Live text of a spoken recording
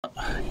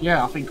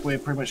yeah, I think we're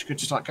pretty much good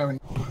to start going.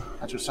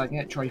 As we're saying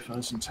it,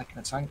 Dreyfus and taking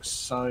the tanks.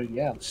 So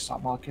yeah, let's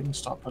start marking,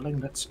 start pulling.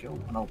 Let's go.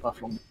 And I'll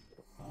buff along.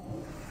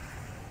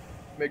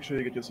 Make sure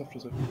you get your soft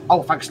reserve.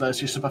 Oh, thanks, Les.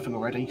 You're buffing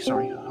already.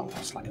 Sorry, I'm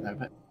slacking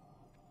over it.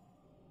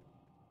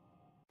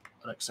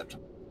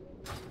 Unacceptable.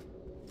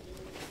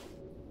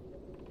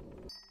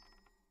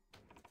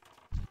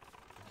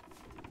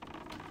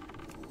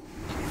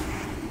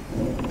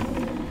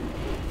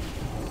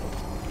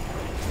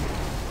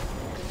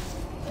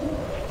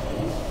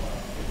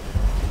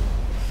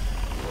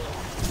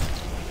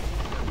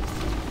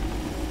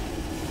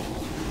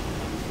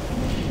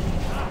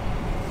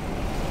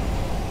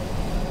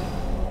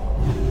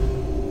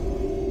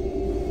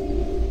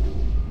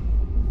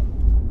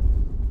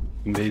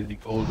 Amazing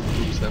old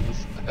groups have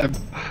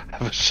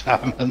a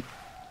shaman.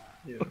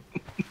 Yeah.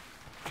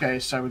 Okay,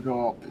 so we've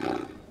got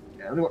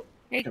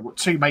we've got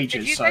 2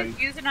 mages. Did you so guys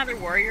use another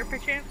warrior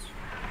perchance?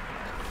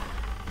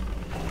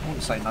 I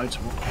wouldn't say no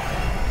to them.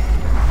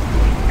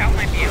 Count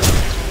might be able to.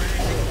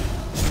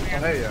 Oh,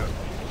 hey, yeah.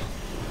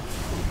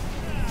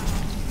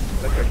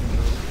 That guy can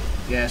go.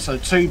 Yeah, so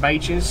 2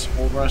 mages,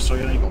 or so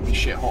you only got to be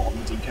shit hot on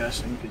the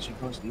decursing because you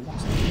guys need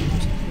lots.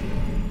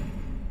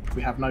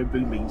 We have no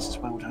boomies as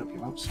well to help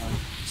you out, so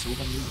it's all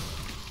done.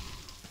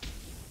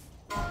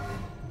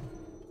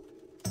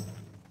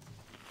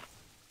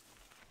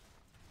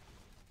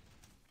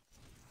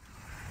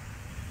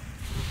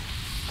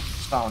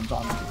 Star and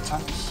Diamond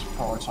attacks,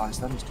 prioritise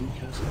them as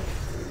decursing.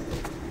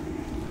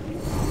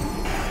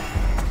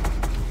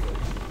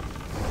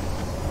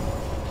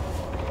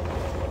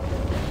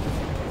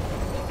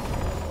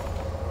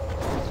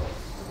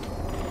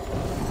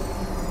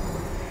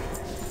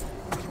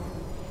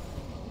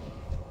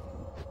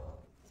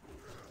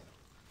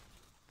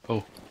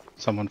 Oh,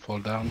 someone fall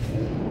down.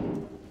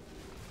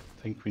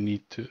 I think we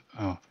need to.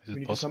 Oh, is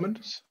it possible?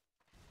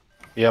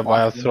 Yeah,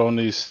 Wire Throne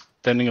is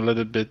standing a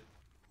little bit.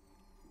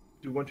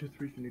 Do 1, 2,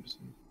 3 if you need to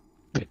summon.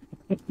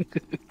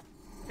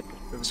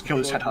 Let's kill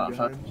this head hunter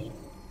first.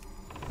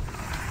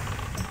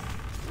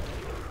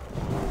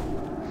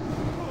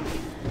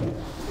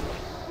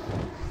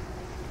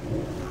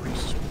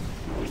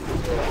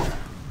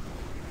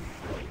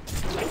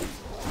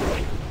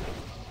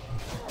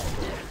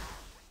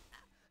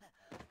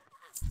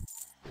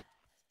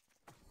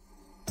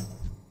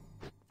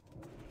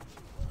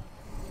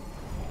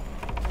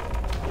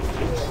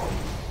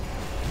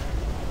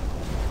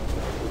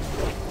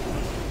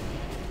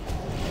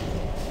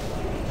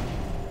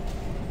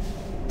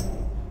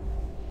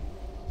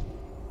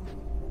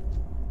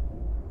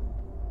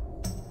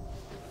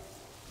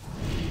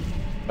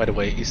 By the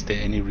way, is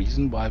there any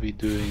reason why we're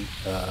doing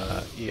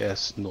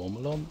ES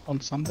normal on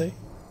Sunday?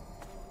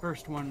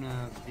 First one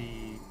of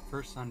the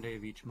first Sunday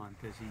of each month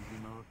is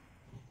easy mode.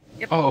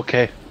 Yep. Oh,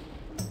 okay.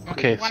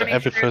 Okay, so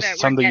every first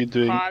Sunday you're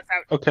doing.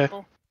 Okay.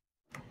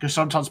 Because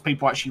sometimes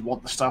people actually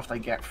want the stuff they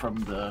get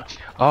from the.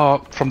 Oh,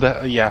 from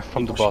the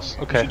from the boss.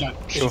 Okay.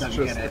 You don't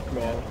get it.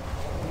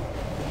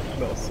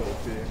 Not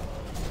salty.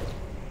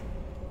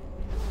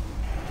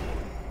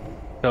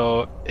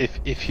 So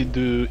if you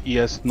do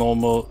ES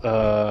normal,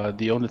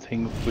 the only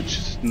thing which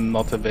is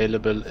not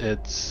available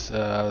it's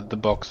the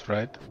box,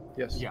 right?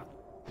 Yes. Yeah,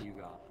 you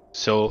got it.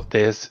 So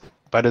there's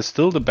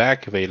still the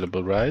bag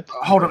available, right?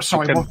 Hold up,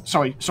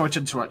 sorry, sorry to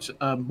interrupt.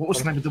 What was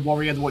the name of the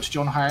warrior that watched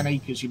John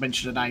Hayane? Because you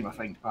mentioned a name, I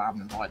think, but I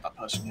haven't invited that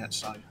person yet.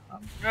 So.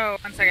 Oh,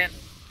 1 second.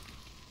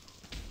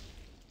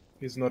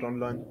 He's not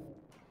online.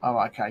 Oh,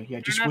 okay.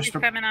 Yeah, just whisper.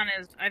 He's coming on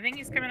his. I think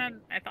he's coming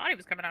on. I thought he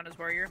was coming on as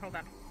warrior. Hold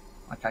on.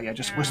 Okay, yeah,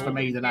 just whisper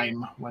me the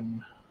name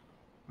when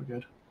we're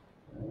good.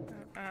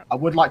 I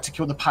would like to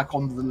kill the pack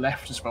on the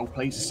left as well,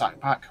 please. The sack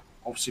pack.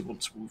 Obviously,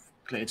 once we've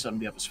cleared some of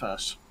the others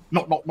first.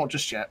 Not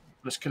just yet.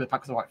 Let's kill the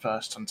pack on the right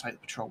first and take the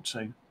patrol too.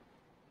 In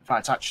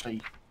fact,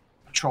 actually,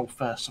 patrol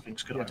first. I think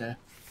is a good idea.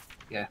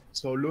 Yeah.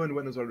 So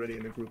Lewin is already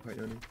in a group,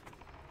 Hayani.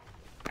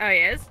 Oh, he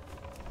is.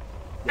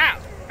 Yeah.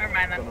 Oh, never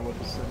mind then. Don't know what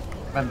to say.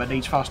 Remember,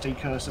 needs fast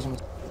decurses on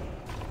the.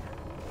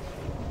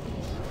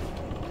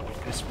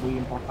 Guess we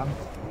in broadband.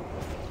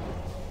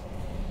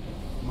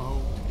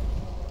 Mode.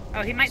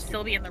 Oh, he might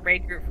still be in the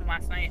raid group from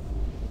last night.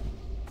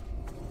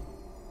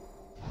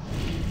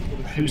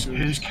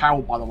 Who's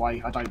Cal, by the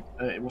way? I don't.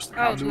 What's the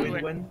Cal?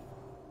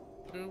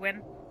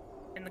 Lewin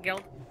in the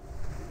guild.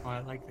 Oh, I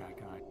like that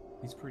guy.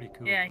 He's pretty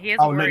cool. Yeah, he is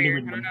a warrior.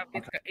 Lewin.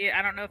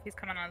 I don't know if he's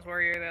coming on as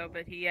warrior though,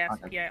 but he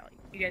asked. Okay. Yeah,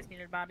 you guys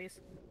needed bodies.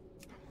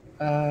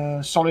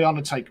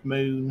 Soliana take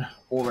moon,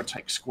 Aura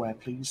take square,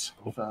 please.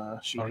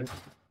 Sorry.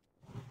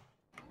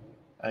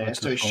 Let's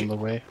do a sheep.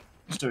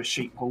 Let's do a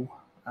sheep pull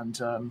and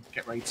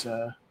get ready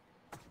to.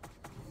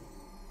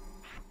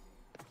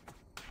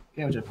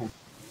 Yeah, we'll do a pull.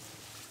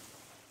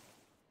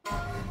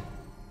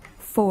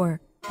 4,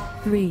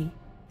 3,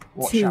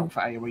 Watch 2, out for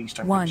AoEs,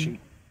 don't 1. get sheep.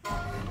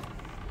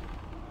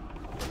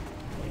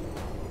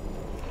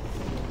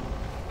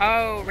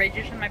 Oh,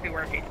 Radiation might be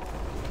working.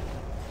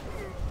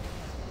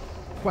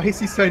 Why is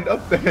he signed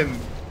up then?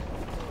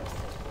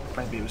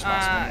 Maybe it was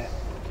last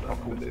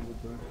minute.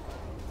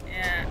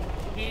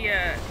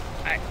 Yeah,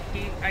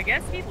 I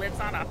guess he lives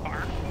on a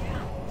farm.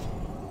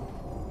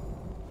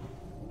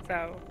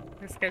 so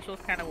the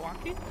schedule's kind of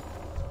wonky.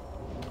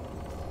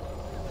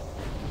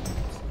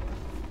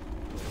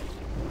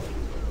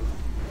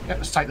 Yeah,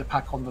 let's take the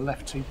pack on the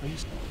left too,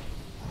 please.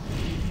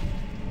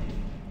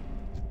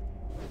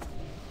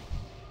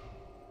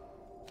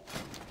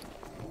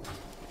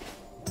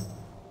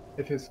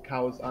 If his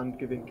cows aren't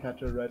giving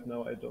cattle right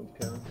now, I don't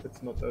care.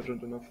 It's not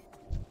urgent enough.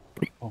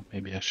 Oh,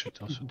 maybe I should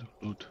also do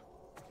loot.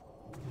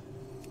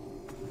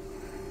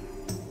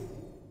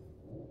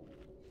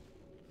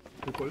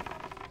 Too cold.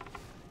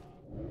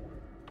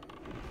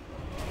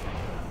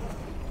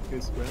 Okay,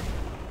 square.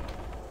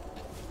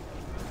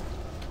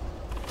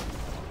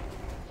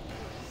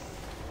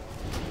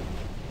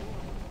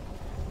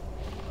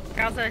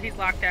 Gaza, he's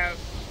locked out.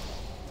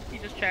 He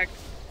just checked.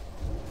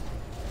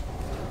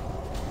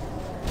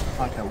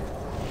 Okay.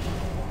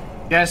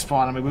 Yeah, it's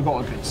fine. I mean, we've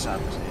got a good serve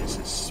as it is.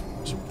 It's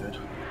all good.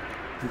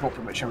 We've got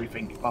pretty much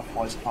everything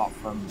buff-wise apart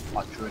from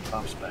like druid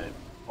buffs, but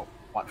we've got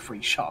like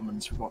 3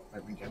 shamans. We've got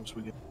everything else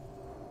we're good.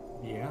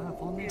 Yeah, if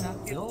only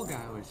that Bill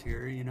guy was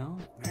here, you know?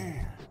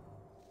 Man.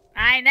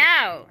 I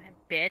know,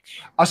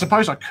 bitch. I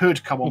suppose I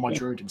could come on my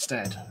druid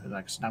instead,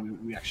 because now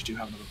we actually do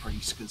have another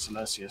priest, because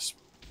Celestius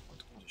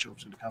wasn't sure if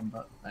it was going to come,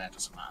 but it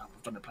doesn't matter.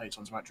 I've done it plenty of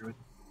times about druid.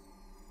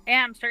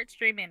 Am, start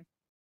streaming.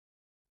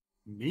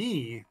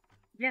 Me?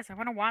 Yes, I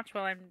want to watch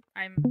while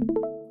I'm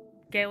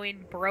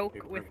going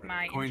broke with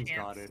my Coin's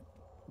enchants. got it.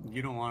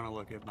 You don't want to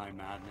look at my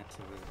madness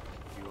of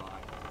the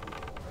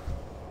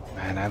UI.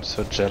 Man, I'm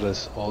so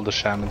jealous. All the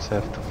shamans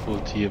have the full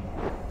tier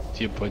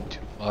 0.25.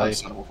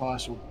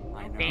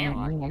 I know, Damn.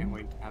 I can't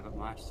wait to have it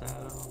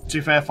myself. To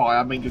be fair, Fire,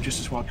 I mean, you're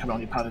just as well coming on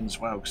your paladin as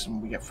well, because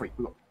we get free.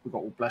 We've got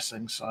all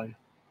blessings, so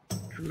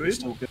it's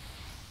still good.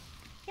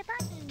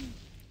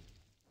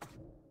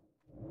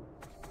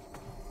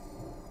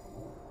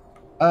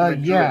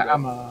 Yeah,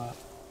 I'm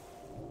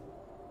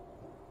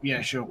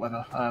yeah, sure,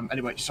 whatever.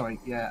 Anyway, sorry,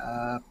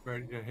 yeah,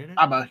 Ready to hit it?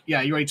 Amma,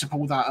 yeah, you ready to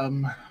pull that,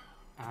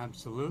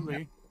 Absolutely.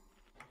 Yeah.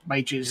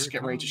 Mages, Here it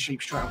get ready to comes.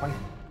 sheep straight away.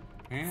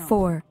 Damn.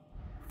 4,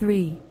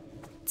 3,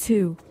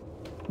 2,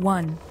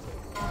 1.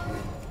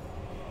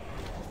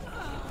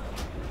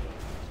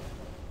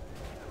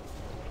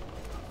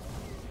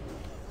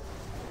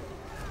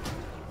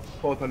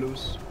 Both are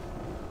loose.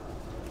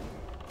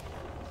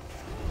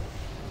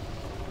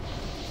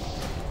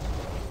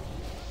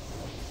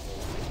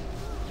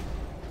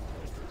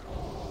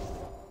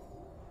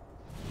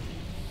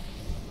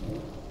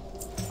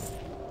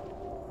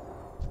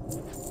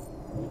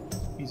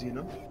 Easy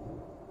enough.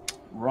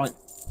 Right.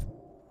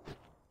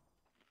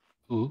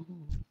 Ooh,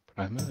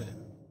 primary.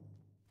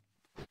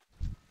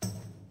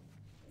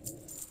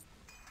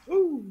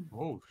 Ooh.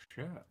 Oh,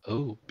 shit.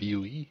 Oh,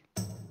 POE.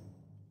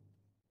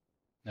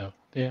 No,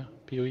 yeah,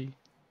 POE.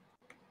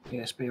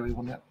 Yes, BOE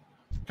one, yep.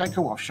 Okay,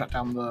 cool. I've shut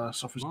down the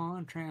software. Come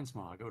on,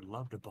 Transmog. I would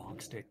love to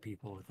bonk stick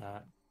people with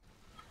that.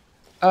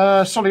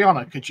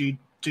 Soliana, could you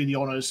do the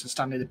honours and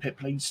stand near the pit,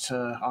 please,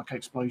 to Arcade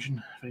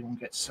Explosion? If anyone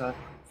gets, thank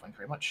you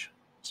very much.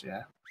 So,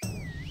 yeah.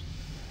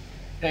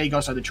 Yeah, you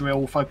guys know the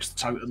drill. Focus the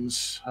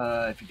totems.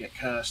 If you get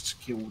cursed,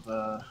 kill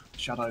the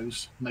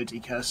shadows. No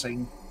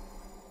decursing.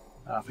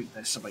 I think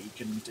there's something you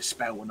can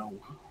dispel and all.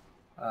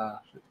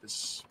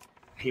 There's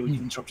healing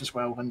interrupt as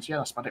well, and yeah,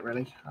 that's about it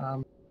really.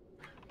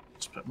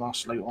 Let's put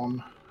Master Loot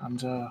on,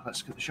 and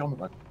let's get the show on the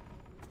road.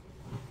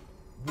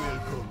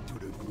 Welcome to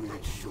the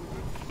great show.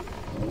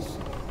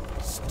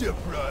 Step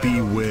right.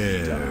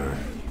 Beware.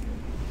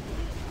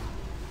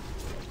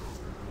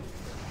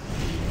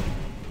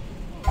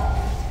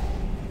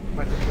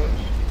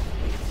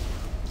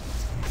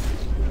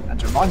 And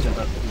to remind you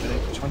that we're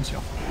going to 20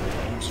 off.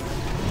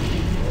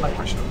 No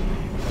pressure.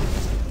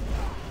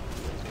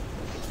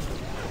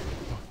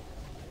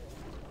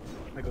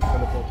 I got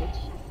teleported.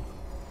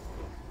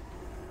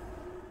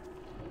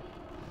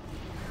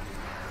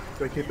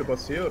 Do I keep the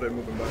boss here or do I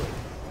move him back?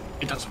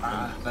 It doesn't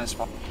matter. There's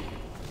one.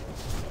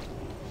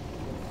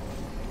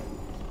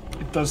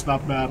 It does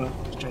not matter.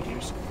 It's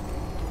JD's.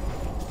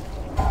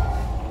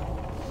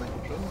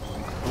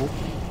 Cool.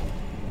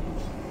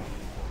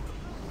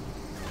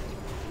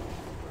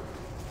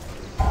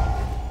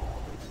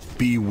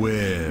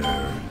 Beware.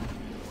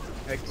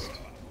 Next.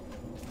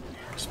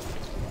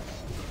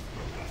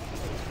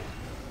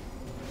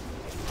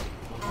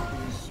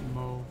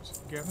 Smokes,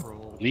 get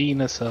rolled.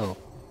 Lean as hell.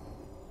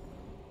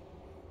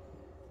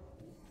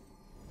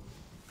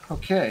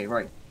 Okay,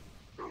 right.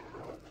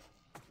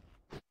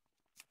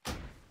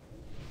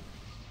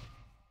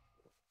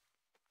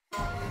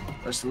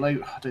 There's the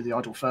loot. I'll do the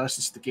idol first.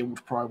 This is the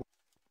guild pro.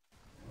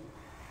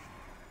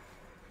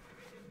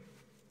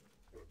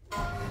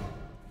 Oh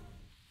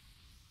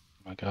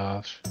my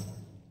gosh.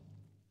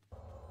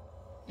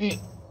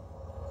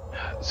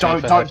 So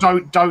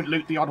Don't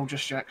loot the idol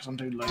just yet, because I'm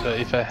doing loot. So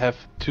if I have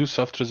 2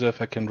 soft reserve,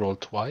 I can roll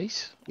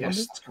twice? Yes,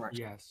 on it? that's correct.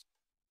 Yes.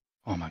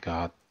 Oh my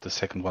god, the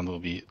second one will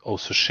be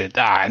also shit.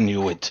 Ah, I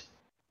knew it.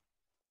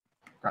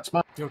 That's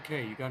my. It's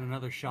okay, you got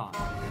another shot.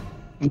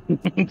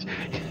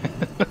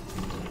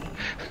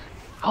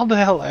 How the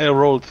hell I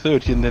rolled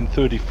 30 and then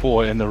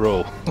 34 in a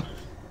row?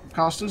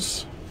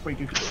 Casters,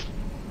 pretty good.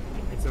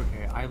 It's It's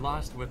okay. I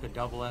lost with a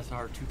double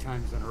SR 2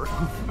 times in a row.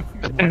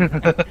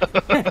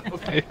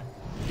 Okay.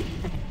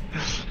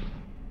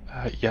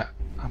 Yeah,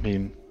 I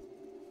mean...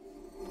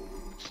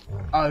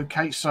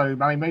 Okay, so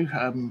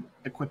Marimu,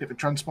 equip it with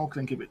Transmog,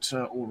 then give it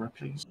to Aura,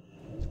 please.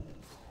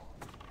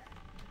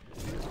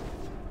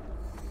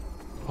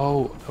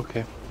 Oh,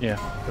 okay. Yeah,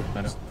 doesn't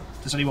matter.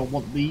 Does anyone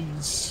want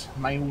these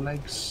male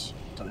legs?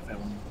 Don't know if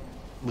anyone...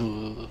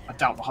 I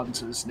doubt the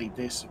hunters need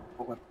this.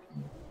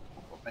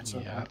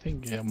 Better. Yeah, I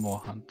think more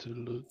hunter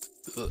loot.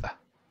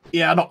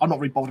 Yeah, I'm not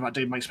really bothered about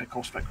doing mace spec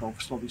or spec roll for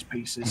some of these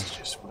pieces. It's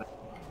just for the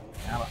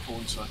hammer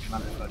forward, so I can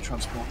have it for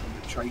transport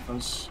and the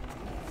traders.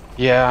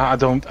 Yeah,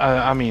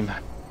 I mean,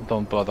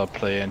 don't bother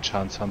playing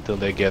chance until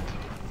they get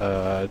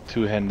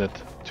two hands,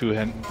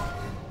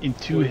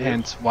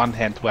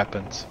 one-hand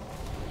weapons.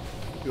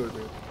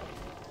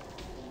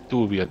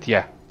 Dual wield,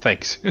 yeah,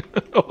 thanks. I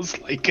was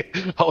like,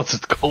 how's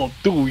it called?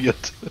 Dual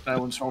wield. No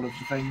one's rolling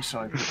the thing,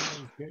 so...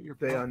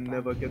 They are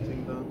never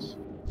getting that.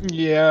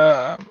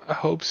 Yeah, I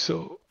hope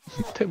so.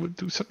 They will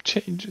do some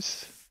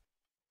changes.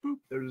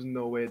 There is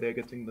no way they're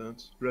getting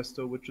that.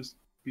 Resto would just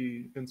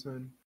be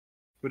insane.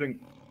 We're doing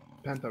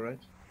Panther, right?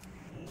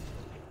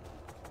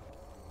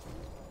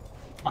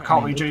 I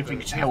can't really do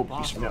anything to help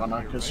you, to be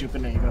honest, because you've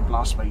been here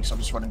last week, so I'm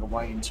just running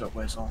away until it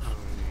wears off.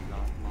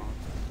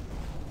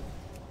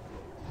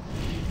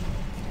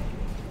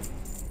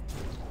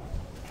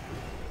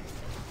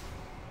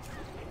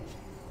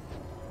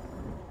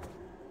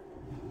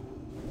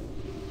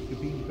 You're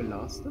being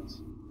blasted?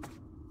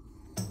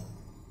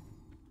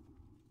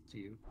 To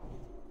you.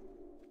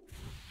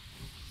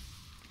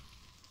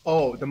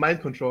 Oh, the mind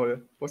control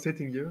was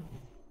hitting you?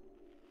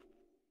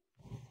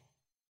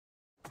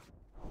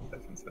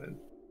 That's insane.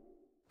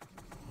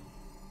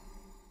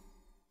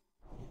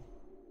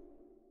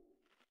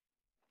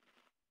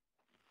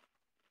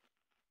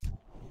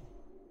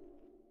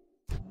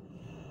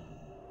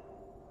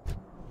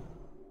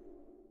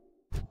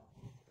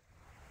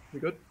 We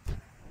good?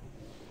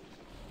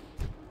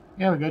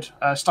 Yeah, we're good.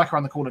 Stack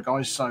around the corner,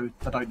 guys, so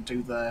they don't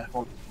do their...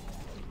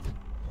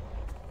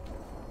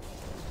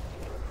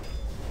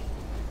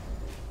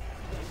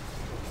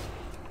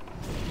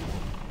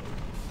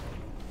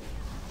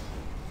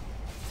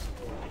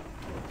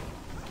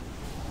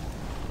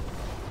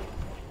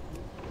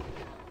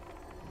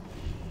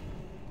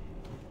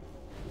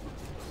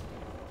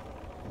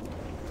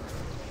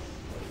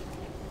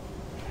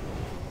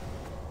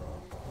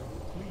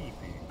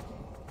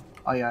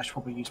 Oh yeah, I should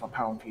probably use my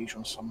power infusion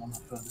on someone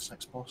for this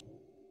next boss.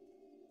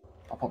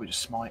 I'll probably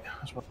just smite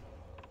as well.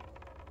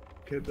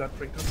 Okay, Blood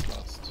Drink comes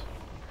last.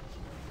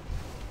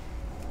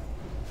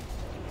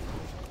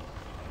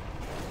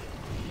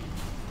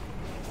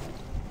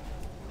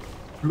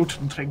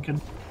 Bluten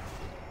trinken.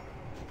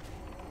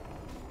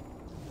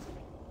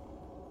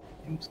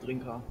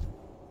 Blutdrinker.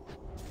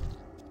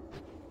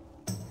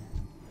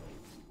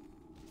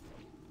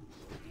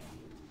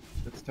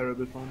 That's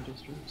terrible for him,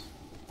 just right.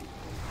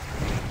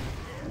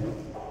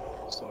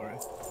 Sorry.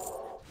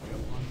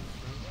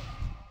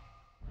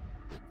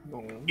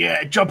 No.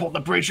 Yeah, jump on the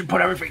bridge and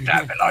put everything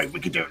down below. We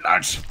can do it,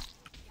 lads.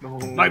 No.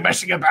 No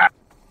messing about.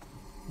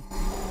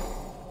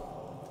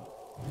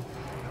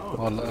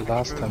 Well,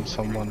 last time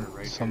someone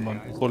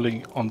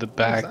pulling on the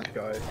back. That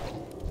guy.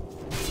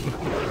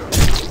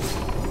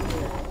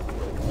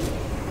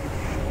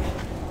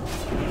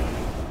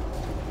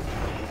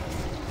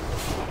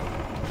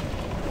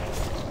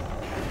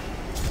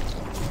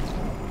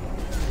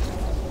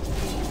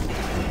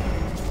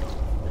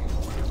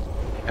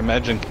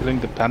 Imagine killing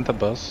the Panther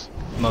boss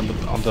on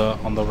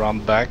the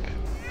round back,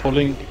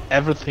 pulling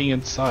everything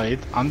inside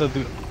under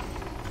the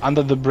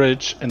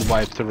bridge and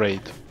wipe the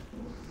raid.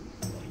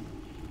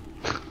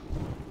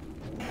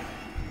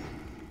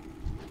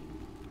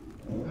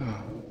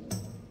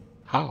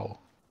 How?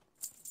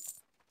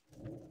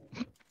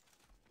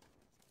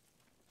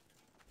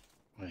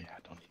 Oh yeah, I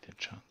don't need a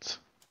chance.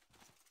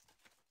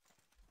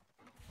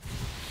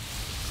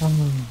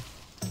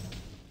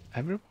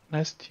 Everyone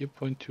has tier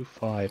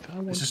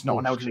 0.25. This is not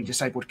an elderly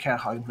disabled care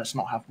home. Let's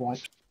not have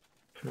wipes.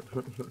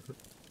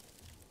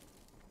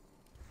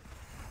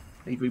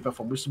 Need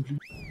rebuff on wisdom, please.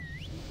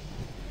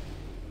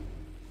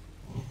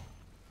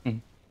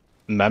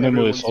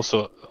 Nanamu is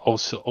also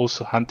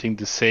hunting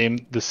the same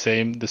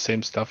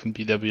stuff in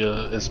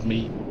BW as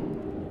me.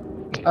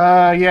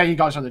 Yeah, you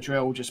guys know the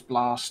drill. Just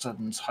blast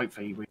and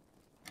hopefully we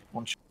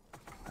one shot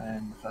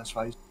in the first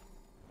phase.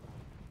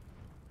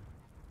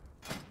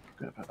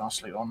 Gonna put our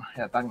sleep on.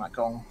 Yeah, bang that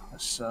gong.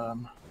 Let's yeah,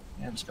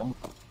 let's go.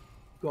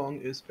 Gong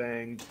is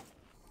banged.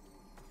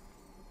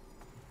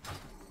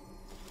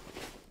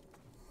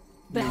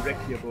 You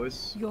wreck here,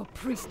 boys. Your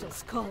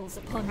priestess calls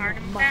upon Hard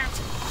your him might. down.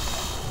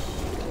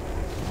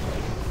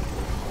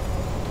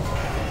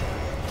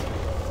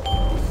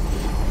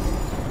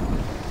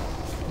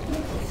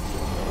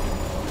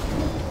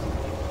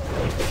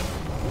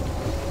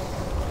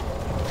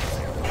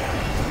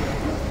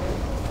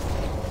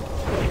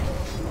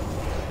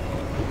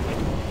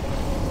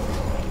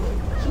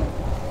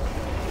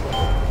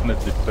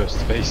 Definitely first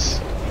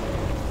phase.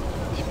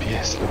 DPS.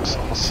 This looks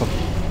awesome.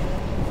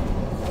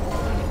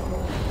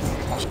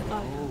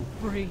 I am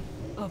free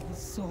of the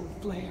soul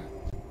flare.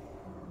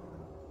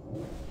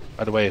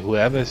 By the way,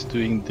 whoever is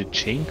doing the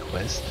chain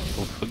quest,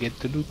 don't forget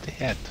to loot the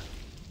head.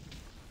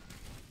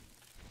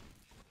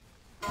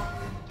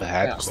 The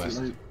head Yeah, that's the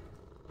quest. loot.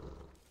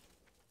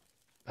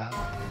 Belt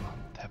of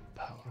untapped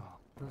power. Oh,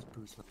 those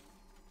boosts.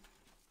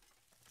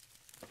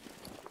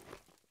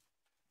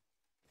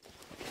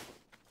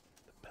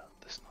 The belt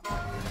is not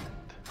activated.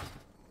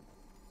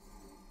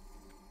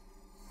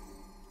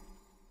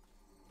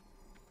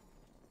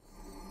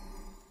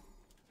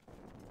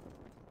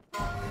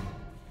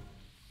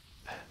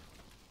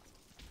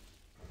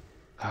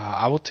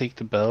 I will take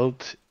the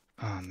belt.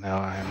 Oh, now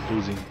I am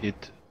losing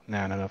it.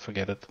 No,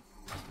 forget it.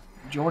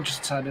 George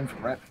just turned in for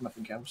rep,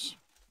 nothing else.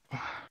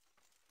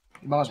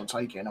 You might as well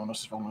take it, no one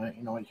else is wrong with it.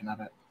 You know what, you can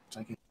have it.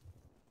 Take it.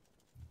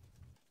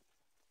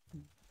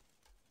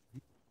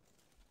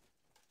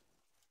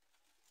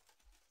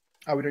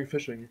 Are we doing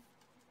fishing?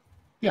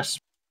 Yes.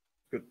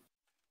 Good.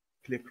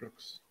 Clear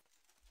crooks.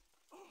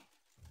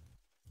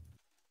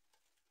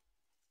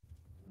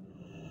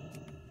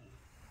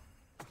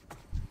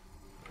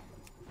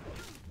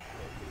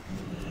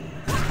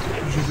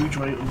 Huge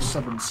rate on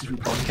 7 civil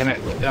points. Can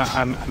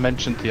I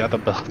mentioned the other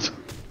belt,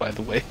 by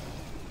the way.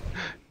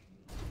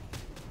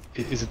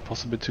 Is it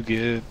possible to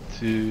get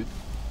to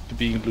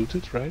being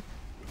looted, right?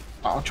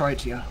 I'll try it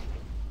to you.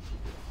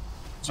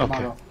 So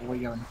Okay. where are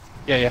you going?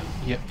 Yeah.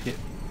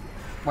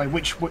 Wait,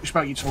 which belt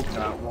are you talking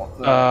about?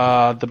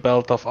 What The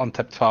belt of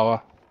untapped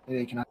power. yeah,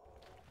 you can have.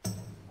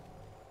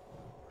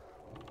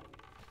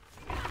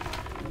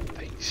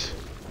 Thanks.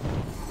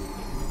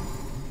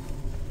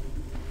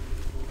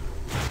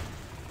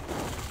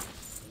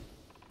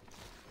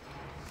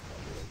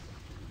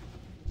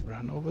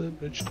 Run over the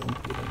bridge,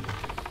 don't put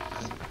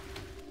anything.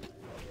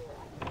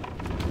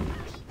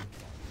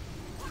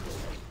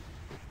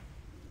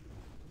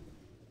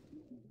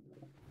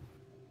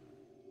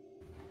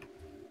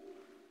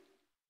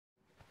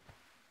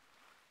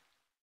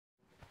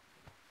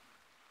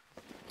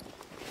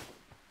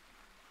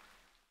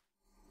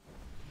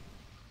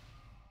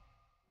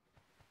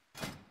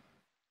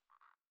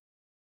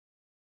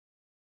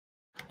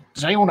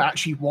 Does anyone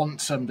actually want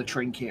the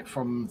trinket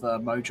from the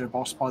Mojo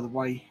boss, by the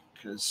way?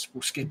 Because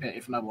we'll skip it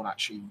if no one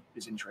actually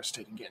is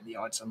interested in getting the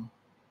item.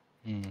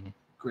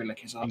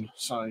 Grillick is up.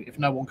 So if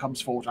no one comes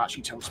forward and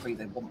actually tells me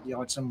they want the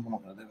item, we're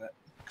not going to do it.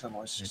 Because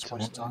otherwise it's just a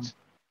waste of time.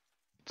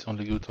 It's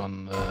only good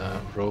on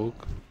rogue,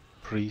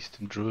 priest,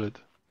 and druid.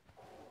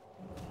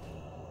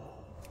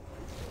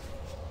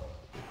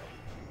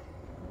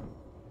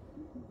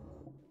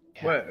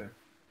 Yeah. Where?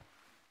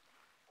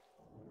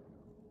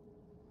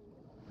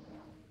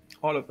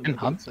 All of them.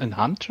 And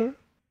hunter?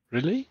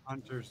 Really?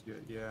 Hunter's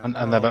good, yeah.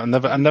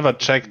 I never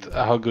checked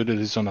how good it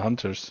is on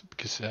hunters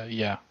because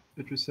yeah.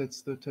 It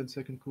resets the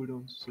 10-second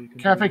cooldowns, so you can.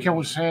 Careful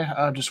kills here.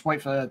 Just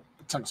wait for the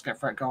tanks to get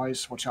threat,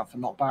 guys. Watch out for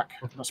knockback.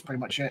 That's pretty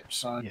much it.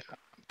 So Yeah.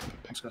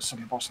 let's go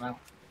summon the boss now.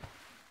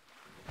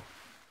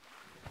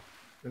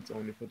 It's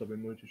only for double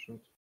multi-shot.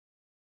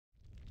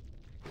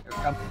 Here we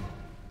come.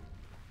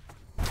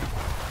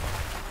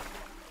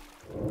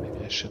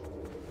 Maybe I should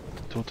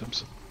totem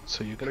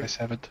so you guys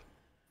have it.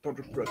 Don't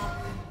regret.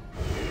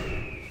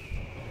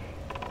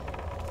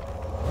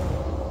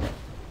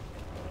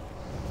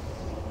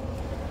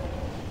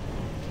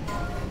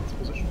 It's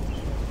positioned.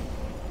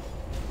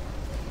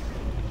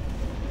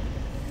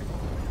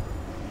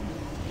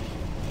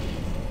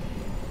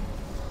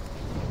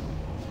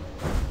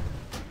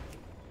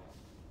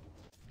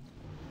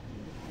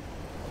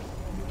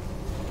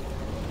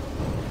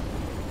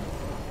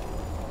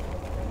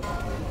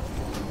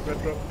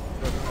 Red drop.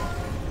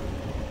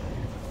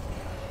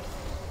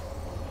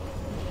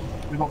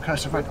 We've got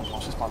Curse of Red on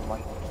bosses, by the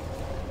way.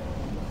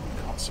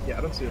 Can't see. Yeah,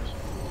 I don't see it.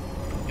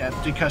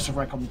 Yeah, do Curse of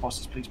Red on the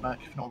bosses, please, Mac,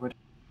 if you're not already.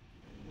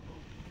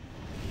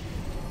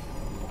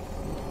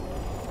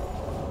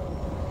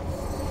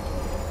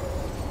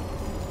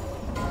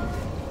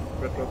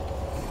 Red drop.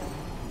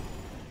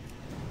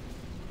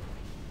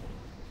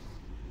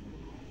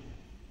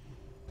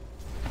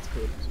 It's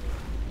good.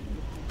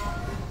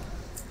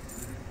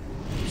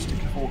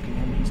 Stick a fork in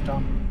him, he's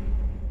done.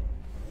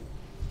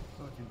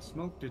 Fucking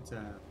smoked it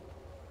out.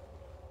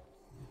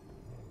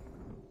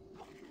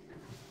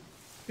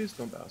 Please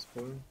don't ask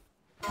for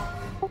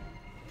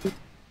it.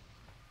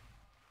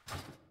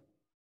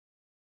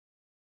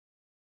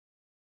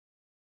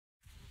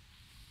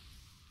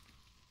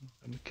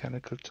 A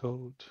mechanical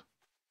toad.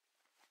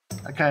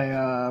 Okay,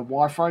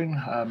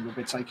 Wireframe, we'll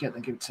be take it,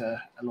 then give it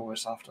to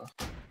Aloris after.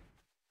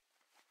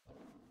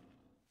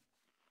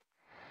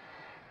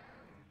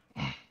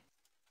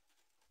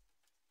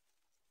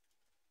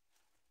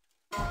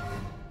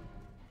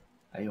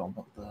 Hey, you want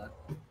the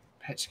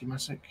pet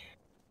schematic?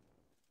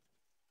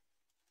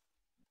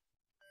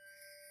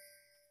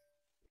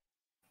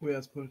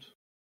 Where's put?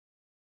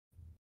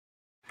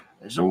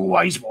 There's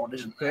always one,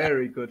 isn't there?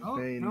 Very good Oh,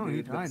 feign, no, he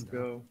dude. Let's died,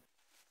 go.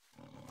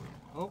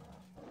 Oh.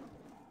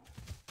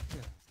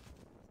 Yeah.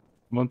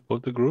 Want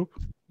both the group?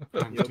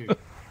 Time Yep. to.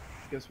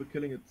 Guess we're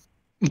killing it.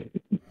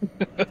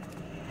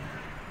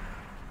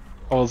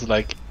 I was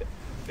like,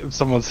 if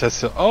someone says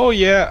so, oh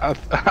yeah,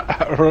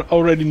 I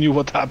already knew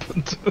what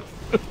happened.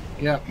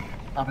 Yeah,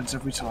 happens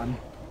every time.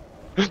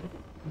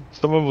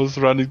 Someone was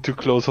running too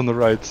close on the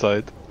right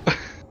side.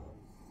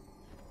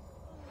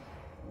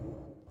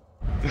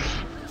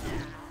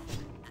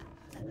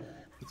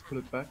 Let's pull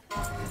it back.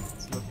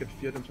 Let's not get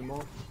feared into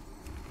more.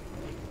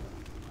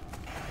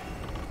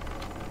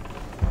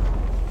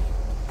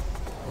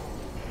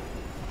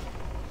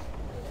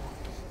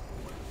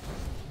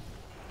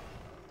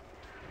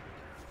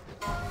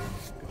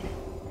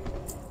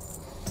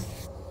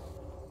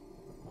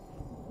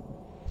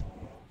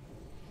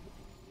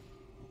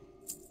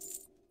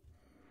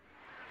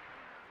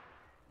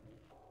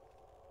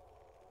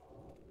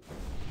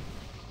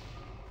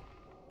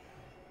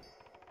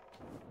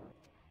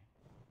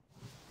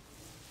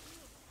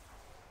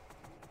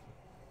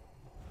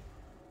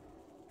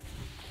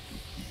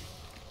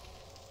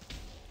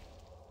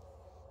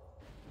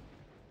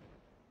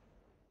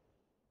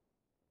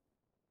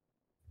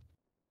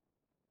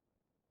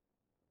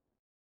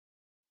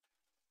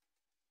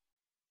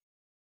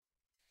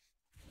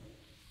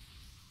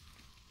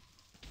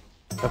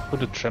 If I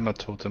put a tremor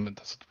totem in,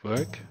 does it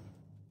work?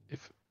 I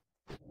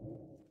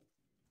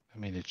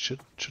mean, it should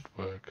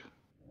work.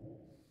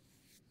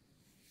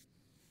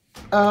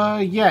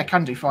 Yeah, it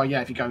can do fire,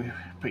 yeah, if you go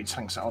put your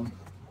tank set on.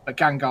 But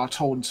Gengar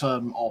taunt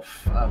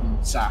off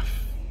Zaf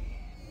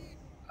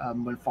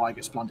when fire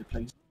gets blinded,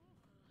 please.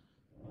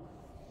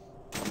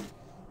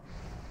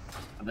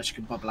 Unless you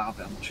can bubble out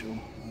of it, I'm not sure.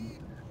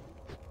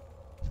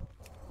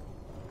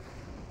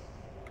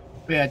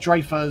 But yeah,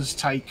 Dreyfus,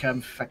 take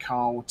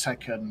Fekal,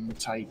 Tekken,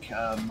 take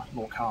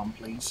Lorcan,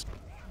 please.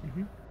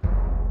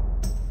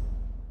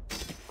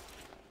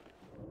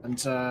 And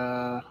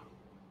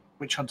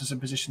which hunter's in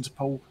position to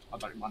pull? I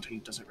don't mind who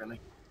does it really.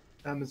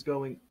 Am is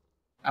going.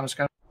 Amma's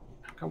go.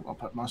 Cool, I'll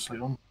put my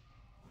sleeve on.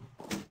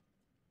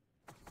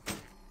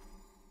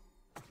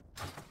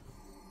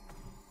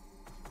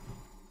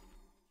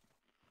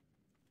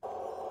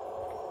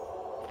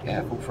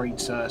 Yeah, feel free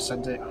to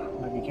send it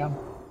whenever you can.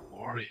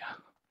 Warrior.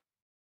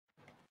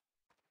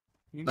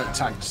 The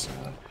tanks.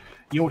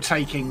 You're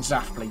taking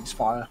Zaf, please,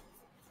 fire.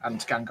 And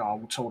Gengar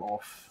will taunt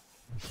off.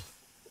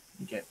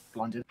 You get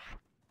blinded.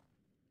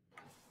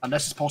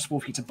 Unless it's possible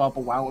for you to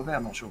bubble out of it,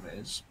 I'm not sure if it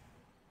is.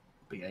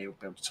 But yeah, you'll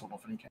be able to taunt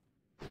off any case.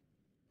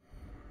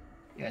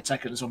 Yeah,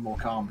 Tekken is on more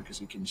calm because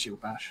he can shield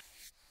bash.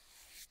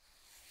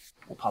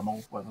 Or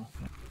pummel, whatever.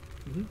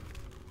 I'm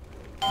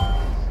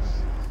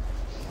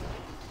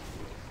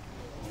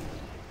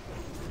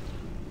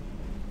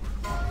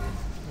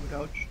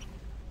gouged.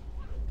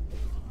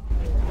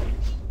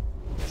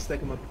 Stack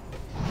him up.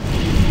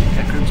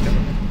 Yeah, Kroom's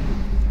coming.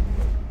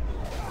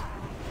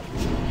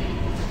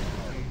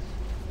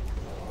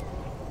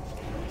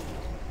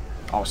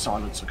 Oh,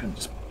 silence, I couldn't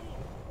just...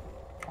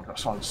 I got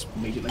silence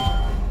immediately.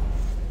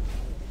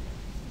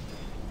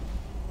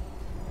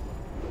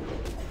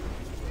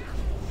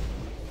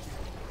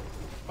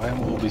 Why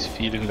am I always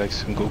feeling like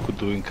Son Goku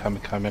doing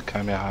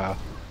Kamehameha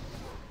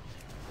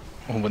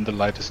when the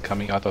light is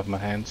coming out of my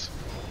hands?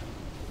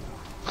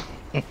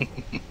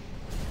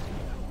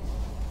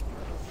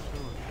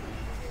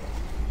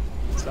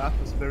 Zap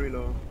is very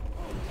low.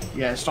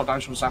 Yeah, stop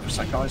damage from Zaf for a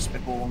sec, guys.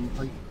 Bit more on the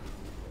plate.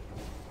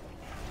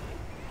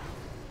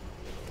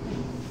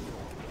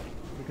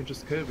 We can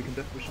just kill, we can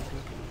death wish and kill.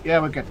 Yeah,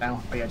 we're good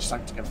now. But yeah, just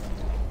hang together.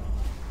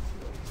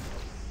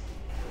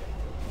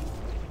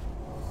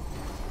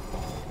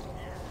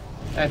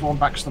 Everyone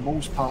backs the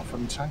walls apart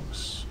from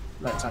tanks.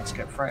 Let tanks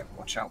get threat.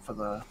 Watch out for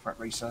the threat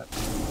reset.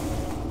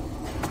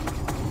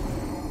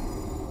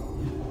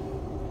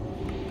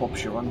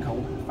 Bob's your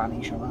uncle.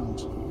 Fanny's your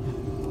aunt.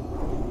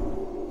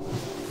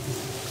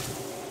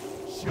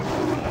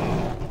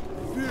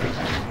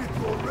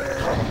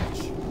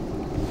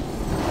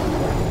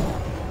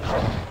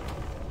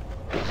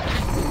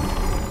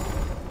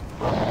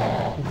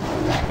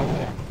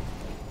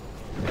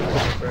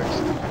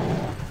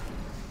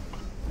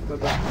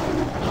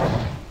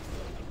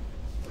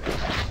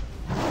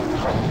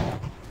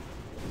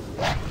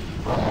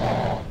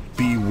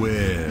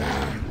 Beware.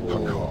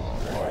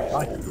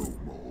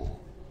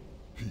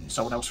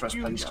 Someone else rest,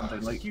 please. I'm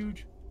doing late.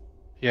 Huge.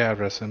 Yeah,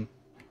 res him.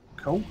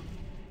 Cool.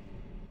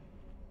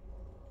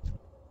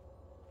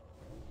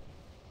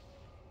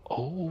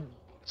 Oh,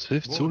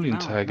 Swift Whoa, Zulian now,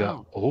 Tiger.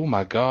 now. Oh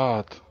my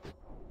god.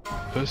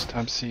 First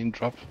time seeing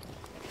drop.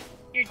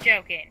 You're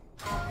joking.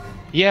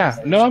 Yeah,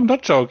 no, I'm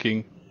not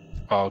joking.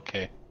 Oh,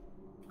 okay.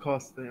 Of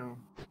course they are.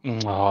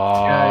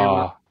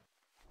 Ah,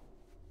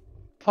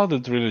 thought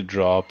it really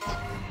dropped.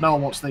 No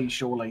one wants these,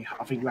 surely.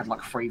 I think we had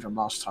like 3 of them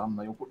last time.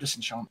 They all put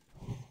disenchant.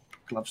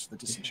 Gloves for the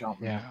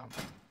disenchantment. Yeah.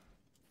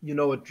 You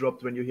know it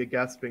dropped when you hear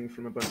gasping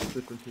from a bunch of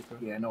different people.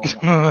 Yeah, no one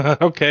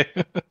wants Okay.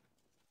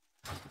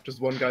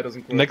 Just one guy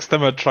doesn't work. Next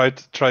time I try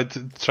to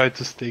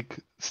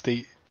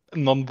stay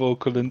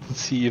non-vocal and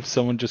see if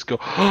someone just go.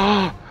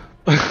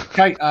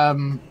 Okay,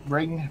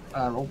 ring,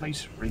 roll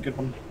please. Really good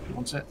one if you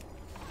want it.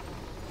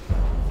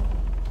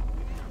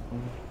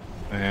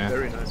 Yeah,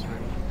 Very nice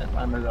ring.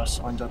 And maybe I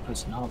signed up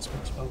as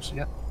enhancement as well, so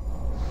yeah.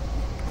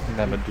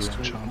 never do Let's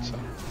enchant.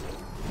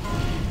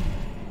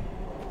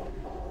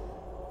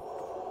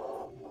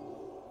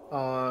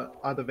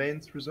 Are the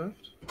veins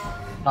reserved?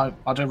 No,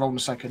 I do roll in a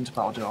second,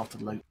 but I'll do it after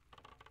the loot.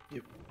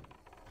 Yep.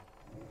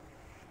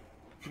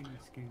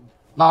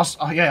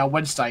 On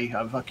Wednesday,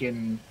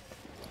 fucking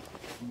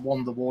one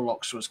of the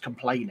warlocks was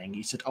complaining.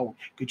 He said, "Oh,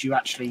 could you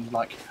actually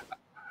like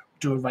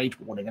do a raid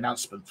warning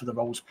announcement for the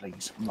rolls,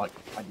 please?" I'm like,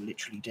 "I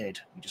literally did.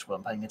 You just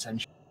weren't paying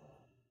attention."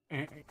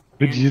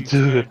 Could you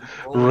do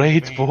a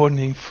raid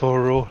warning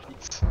for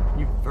rolls?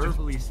 You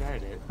verbally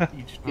said it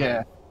each time.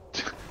 Yeah.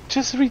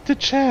 Just read the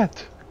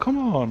chat. Come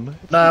on.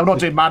 No, I'm not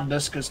doing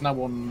madness because no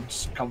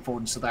one's come forward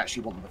and said they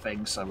actually want the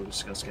thing, so we're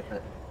just gonna skip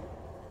it.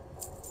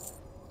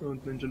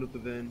 Don't ninja loot the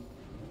vein.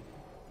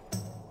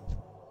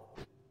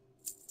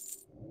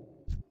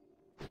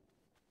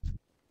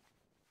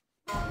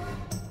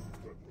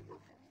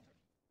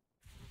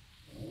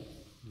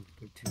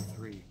 Good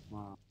 2-3.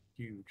 Wow,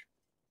 huge.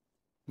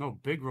 No,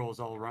 big rolls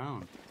all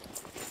around.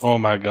 Oh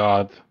my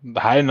god. The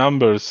high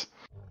numbers.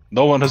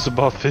 No one is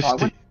above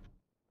 50.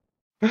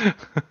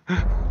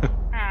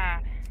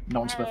 No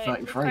one's above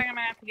Alright, 33. looks like I'm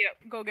gonna have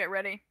to go get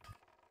ready.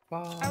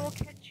 Bye. I will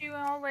catch you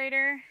all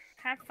later.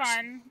 Have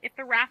fun. If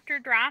the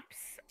raptor drops,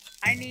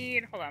 I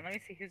need. Hold on, let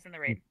me see who's in the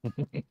raid.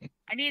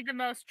 I need the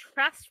most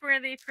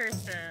trustworthy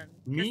person.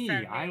 to Me,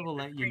 send I me will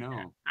the let you screenshot.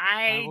 know.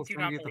 I will do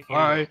send not you the believe you.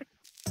 Bye.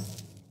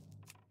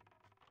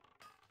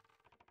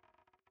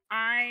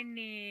 I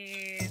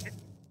need.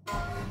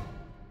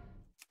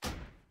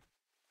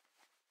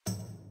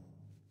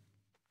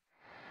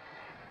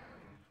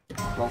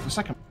 Roll for a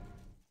second.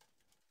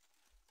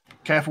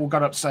 Careful, go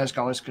upstairs,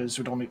 guys, because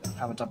we don't need to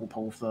have a double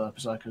pull for the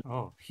berserkers.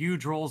 Oh,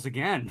 huge rolls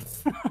again.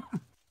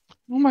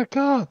 Oh my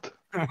god.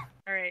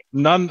 Alright.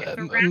 None If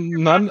the raptor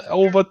none drops,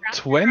 over the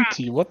raptor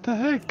 20. What the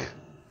heck?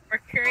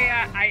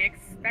 Mercuria, I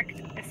expect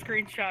a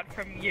screenshot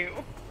from you.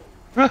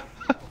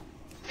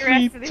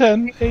 3,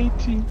 10,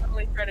 18.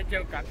 Totally trying to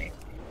joke on me.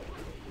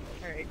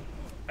 Alright.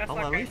 That's Oh,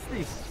 not at great. least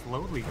they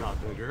slowly got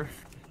bigger.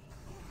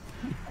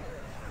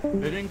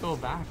 They didn't go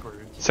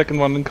backwards. Second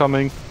one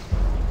incoming.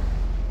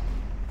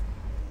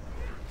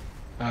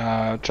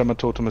 Tremor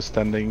Totem is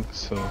standing,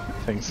 so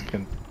things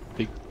can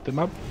pick them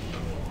up.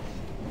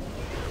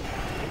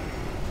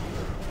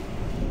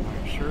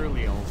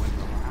 Surely I'll win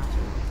the last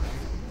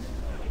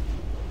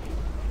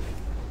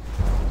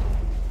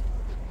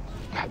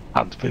one.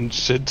 Can't win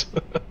shit.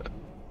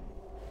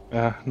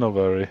 No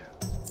worry.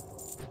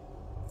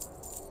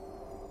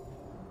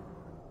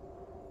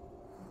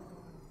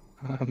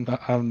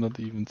 I'm not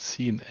even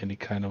seeing any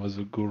kind of a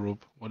Zuguru,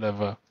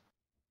 whatever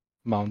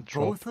mount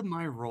drop. Both of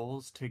my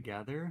rolls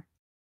together,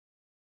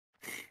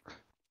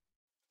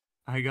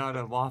 I got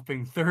a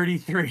whopping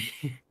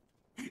 33.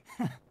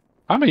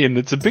 I mean,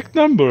 it's a big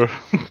number.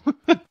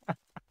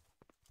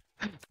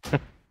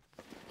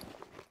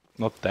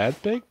 Not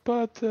that big,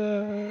 but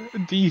a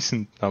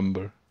decent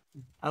number.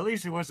 At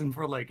least it wasn't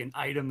for like an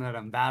item that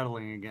I'm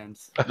battling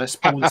against. Let's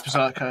pull this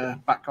berserker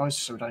back, guys,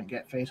 so we don't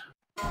get feed.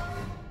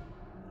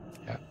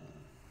 Yeah.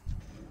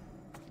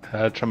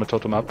 Tremor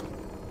Totem up.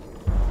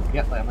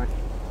 Yep, they are right.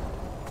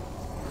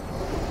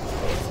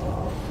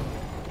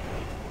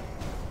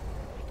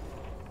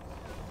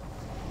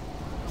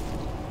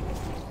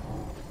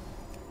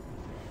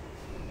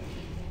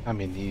 I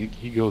mean,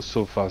 he goes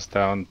so fast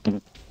down.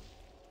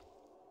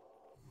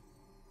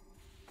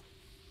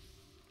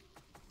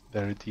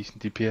 Very decent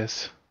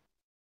DPS.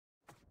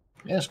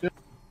 Yeah, it's good.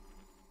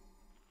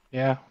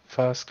 Yeah,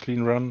 fast,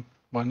 clean run.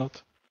 Why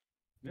not?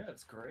 Yeah,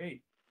 it's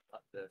great.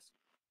 Love this.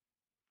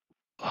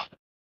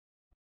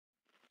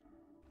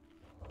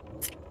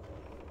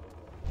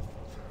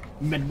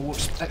 Minimal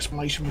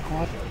explanation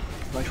required.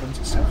 Later on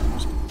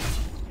itself.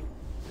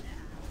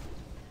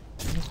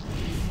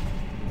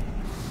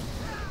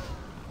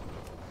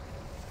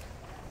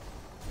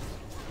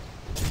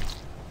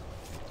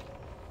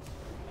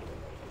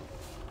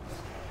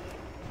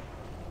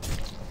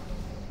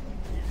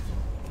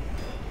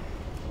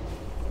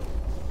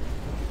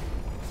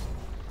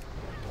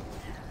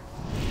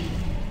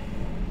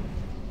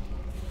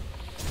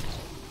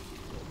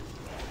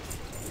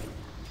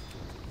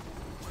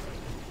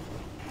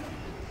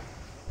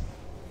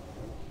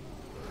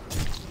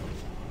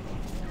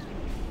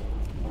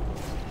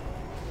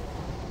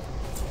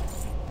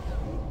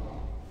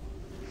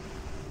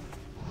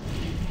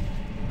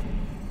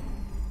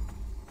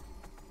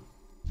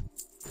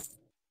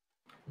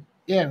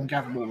 Yeah, and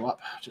gather them all up.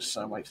 Just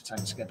wait for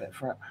tanks to get a bit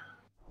threat.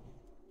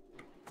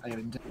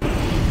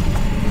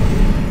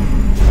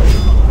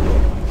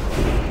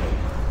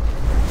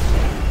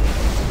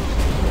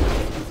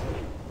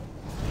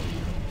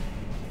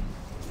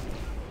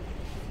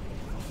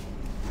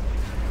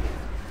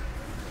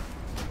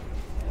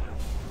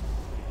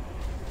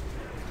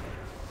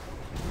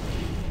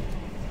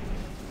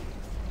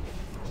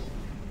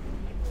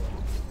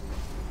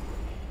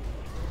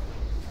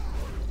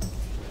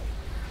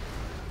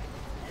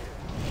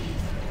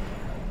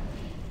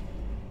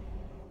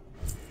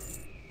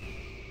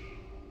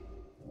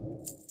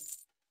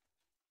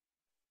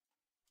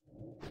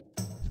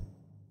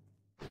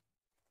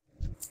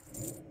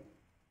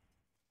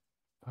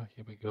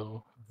 Here we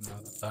go.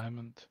 Another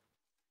diamond.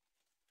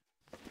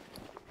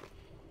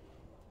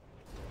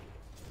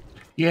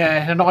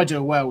 Yeah, in an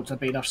ideal world,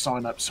 there'd be enough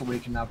sign-ups so we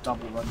can have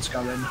double runs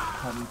going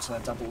and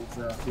double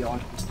the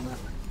items and that.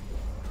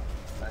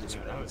 That is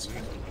what it is.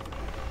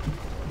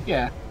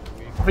 Yeah,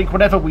 I think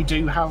whenever we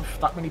do have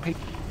that many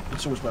people,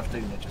 it's always worth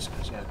doing it, just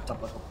because, yeah,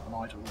 double up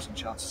on items and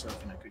chances of,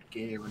 good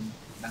gear and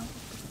now.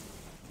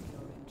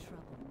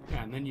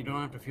 Yeah, and then you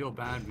don't have to feel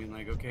bad being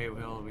like, okay,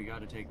 well, we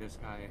got to take this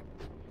guy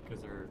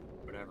because they're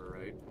whatever,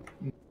 right?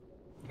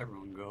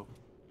 Everyone go.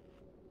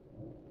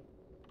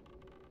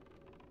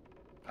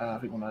 I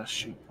think we're going to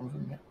shoot one of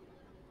them,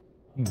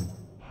 yeah.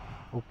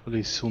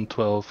 Hopefully soon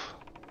 12.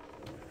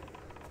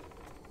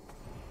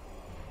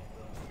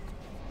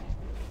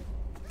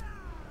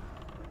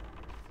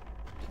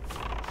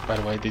 By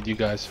the way, did you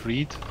guys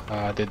read?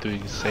 They're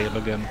doing a sale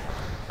again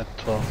at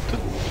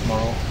 12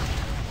 tomorrow.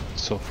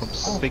 So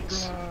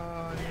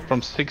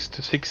from 6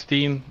 to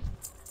 16,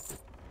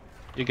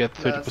 you get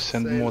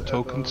 30% more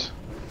tokens.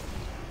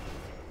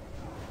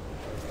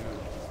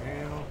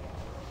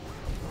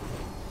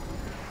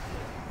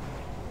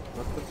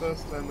 Not the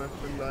first time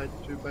I've been lied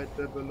to by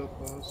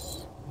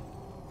developers.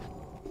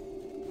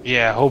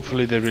 Yeah,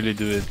 hopefully they really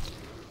do it.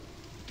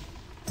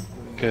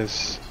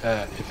 Because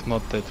if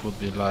not, that would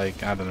be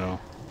like, I don't know.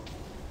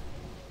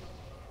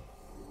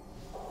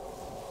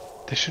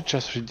 They should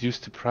just reduce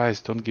the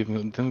price. Don't give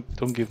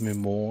me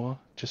more.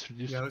 Just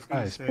reduce the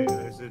price. Yeah, I was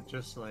gonna say, is it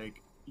just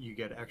like you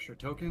get extra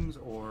tokens,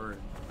 or?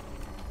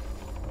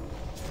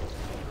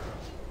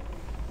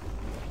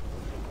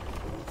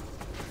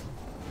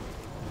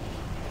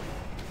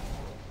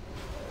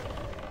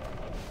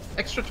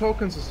 Extra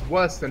tokens is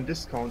worse than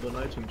discount on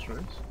items,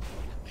 right?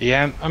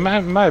 Yeah, in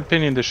my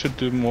opinion, they should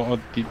do more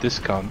the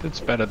discount.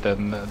 It's better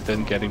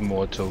than getting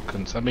more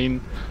tokens. I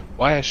mean,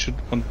 why I should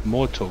want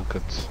more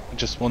tokens? I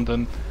just want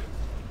a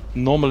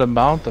normal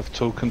amount of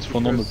tokens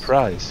for normal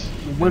price.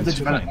 With the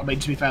development, I mean,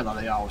 to be fair, though,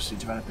 they are obviously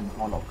developing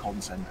quite a lot of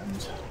content,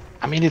 and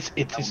I mean,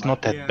 it's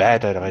not that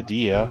bad an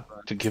idea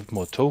to give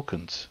more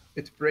tokens.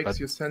 It breaks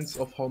your sense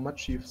of how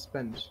much you've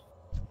spent.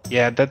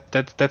 Yeah,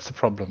 that's the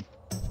problem.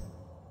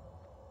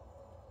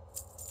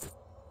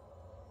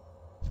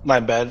 My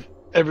bad,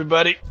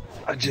 everybody.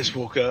 I just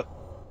woke up.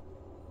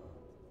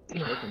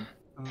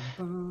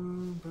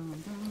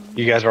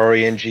 You guys are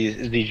already in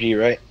ZG,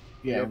 right?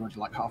 yeah, we're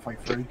like halfway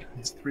through.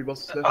 It's 3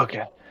 bosses left.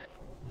 Okay.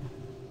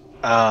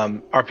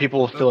 Are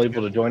people still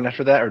able to join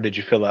after that, or did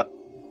you fill up?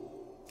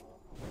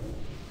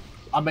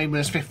 I mean,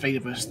 there's 15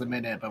 of us at the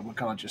minute, but we're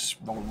kind of just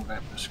rolling with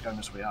it, just going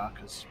as we are,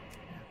 because...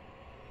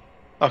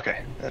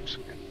 Okay, that's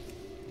good.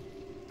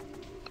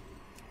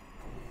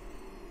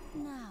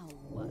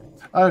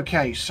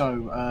 Okay,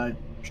 so,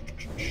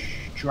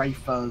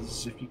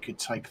 Dreyfus, if you could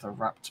take the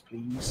Rapt,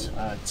 please.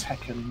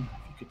 Tekken,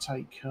 if you could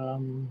take,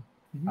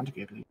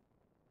 Undergear, please.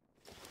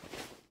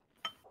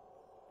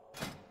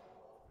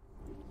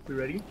 We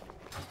ready?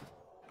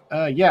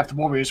 Yeah, if the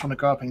Warriors want to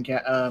go up and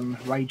get,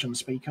 Rage on the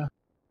speaker.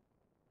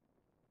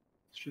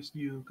 It's just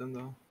you,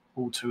 Ganga.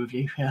 All 2 of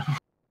you, yeah.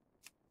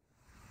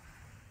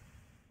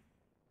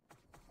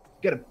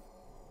 Get him.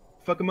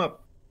 Fuck him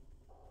up.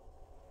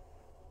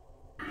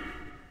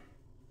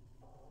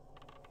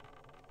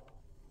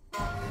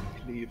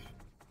 Leave.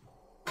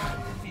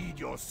 Feed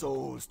your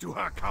souls to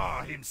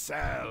Hakar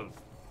himself.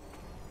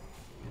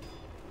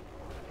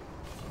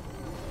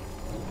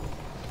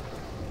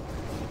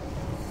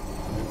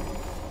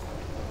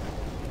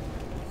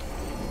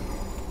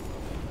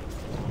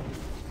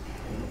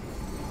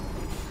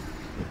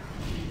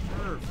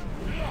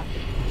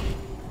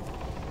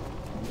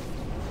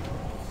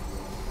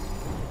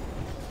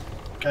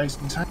 Guys,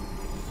 in time.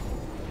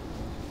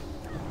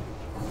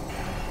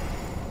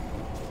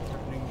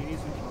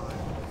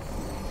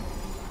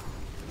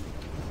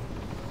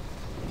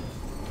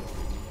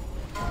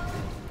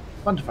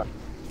 Wonderful.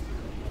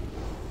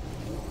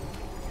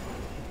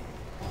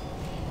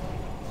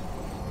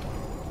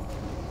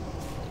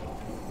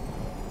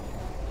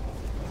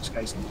 This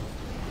guy's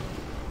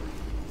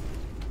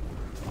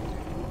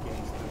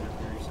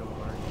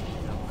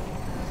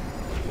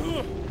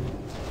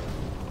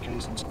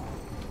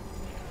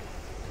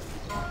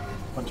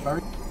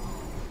Very.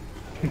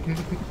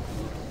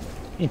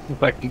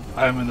 Second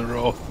time in a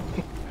row.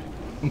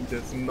 He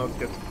does not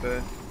get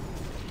there.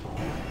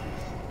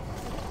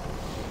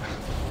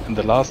 And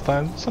the last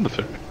time, it's on the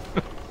fair.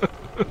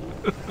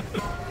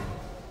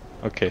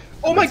 Okay.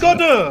 Oh my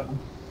god!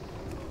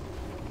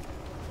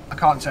 I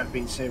can't say I'm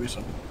being serious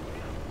on it.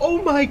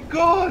 Oh my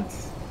god!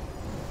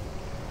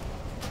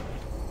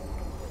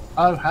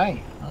 Oh,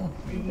 hey. Oh,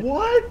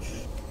 what?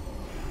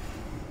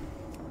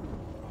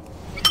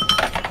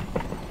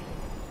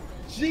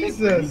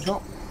 Jesus!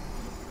 What?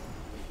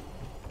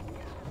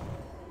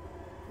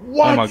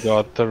 Oh my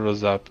god, the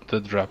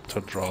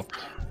raptor dropped.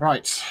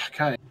 Right,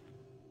 okay.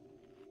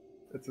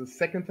 It's the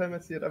second time I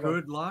see it ever.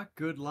 Good luck,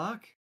 good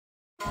luck.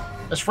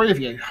 There's 3 of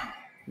you.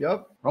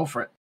 Yep. Roll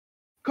for it.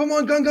 Come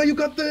on, Ganga, you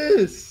got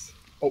this!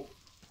 Oh.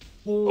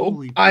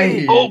 Holy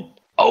I. Oh!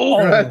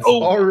 That's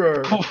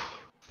horror.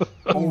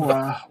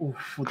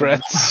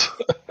 Grats.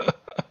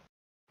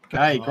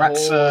 Okay,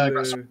 Grats.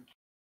 Holy.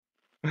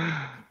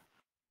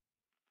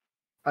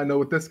 I know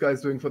what this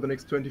guy's doing for the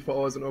next 24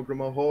 hours in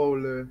Orgrimmar.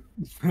 Holy.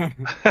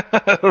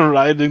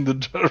 riding the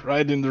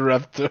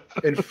raptor.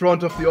 In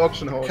front of the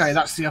auction house. Okay,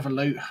 that's the other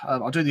loot.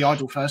 I'll do the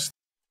idol first.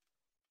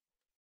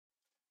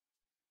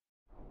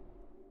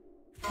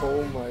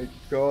 Oh my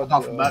god.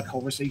 Apart from Merc,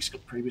 obviously, he's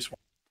got the previous one.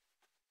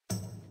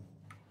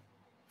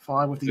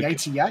 Fire with the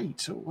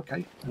 88. Oh,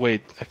 okay.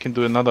 Wait, I can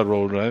do another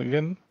roll, right?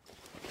 Again?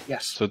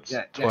 Yes. So it's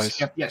Yes,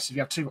 twice. if you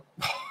have two.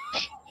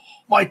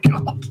 My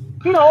god.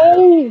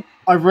 No!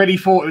 I really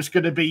thought it was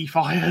going to be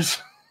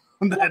fires.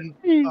 And then,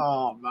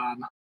 oh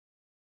man.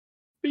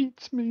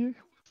 Beats me.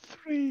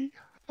 3.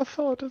 I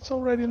thought it's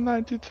already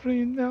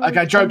 93 now.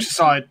 Okay, jokes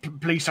aside,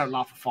 please don't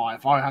laugh at fire.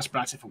 Fire has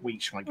been at it for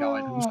weeks when I go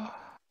items.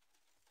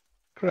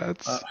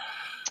 Grats.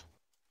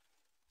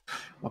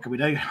 What can we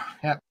do?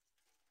 Yeah.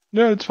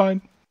 No, it's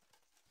fine.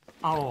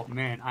 Oh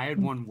man, I had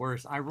one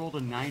worse. I rolled a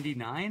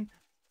 99.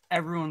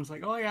 Everyone's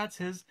like, "Oh yeah, it's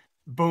his."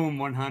 Boom,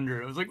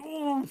 100. I was like,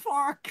 "Oh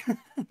fuck."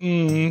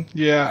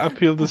 Yeah, I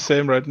feel the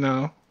same right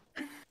now.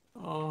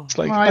 Oh, it's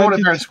like I want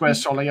to fair and square,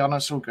 Solly. I know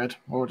it's all good.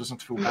 Or it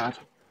doesn't feel bad.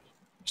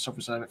 Just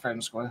observe it fair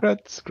and square.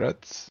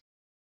 Grats.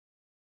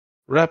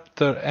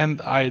 Raptor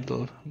and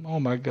Idol. Oh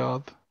my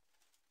god.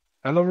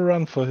 Hell of a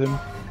run for him.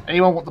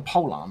 Anyone want the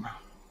pole arm?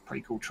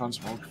 Pretty cool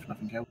transmog, if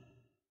nothing else.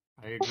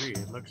 I agree.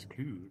 It looks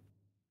cool.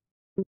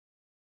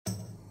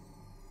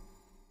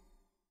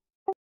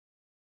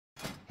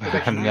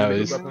 Now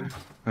is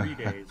 3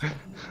 days.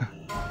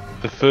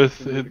 The first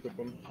hit.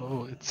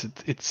 Oh,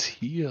 it's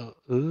here.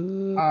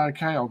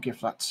 Okay, I'll give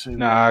that to.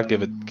 Nah,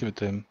 give it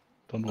to him.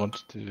 Don't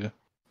want to.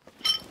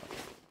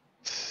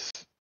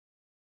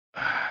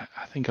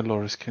 I think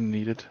Aloris can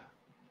need it.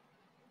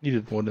 Need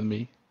it more than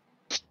me.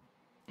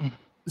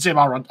 Zim,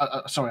 I'll run.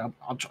 Sorry,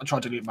 I'll try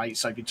to delete mate,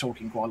 so you're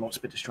talking quite a lot. It's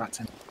a bit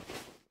distracting.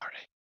 Sorry.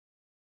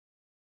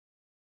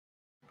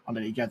 I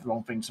nearly gave the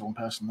wrong thing to the wrong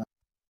person there.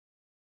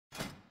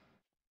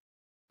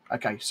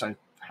 Okay, so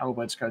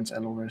Halberd's going to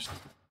Aloris.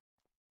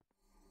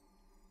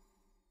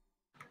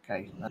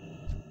 Okay.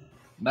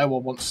 No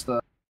one wants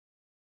the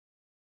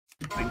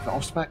thing for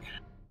off spec.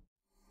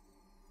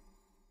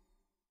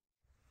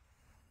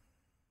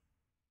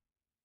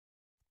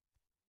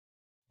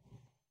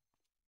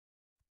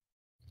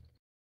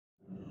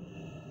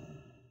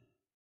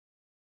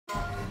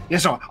 Yeah,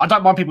 sorry, I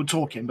don't mind people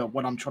talking, but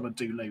when I'm trying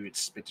to do loot,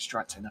 it's a bit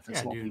distracting. If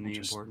there's a lot of doing people the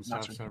just important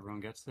stuff so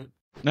everyone gets it.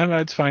 No,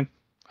 it's fine.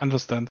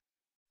 Understand.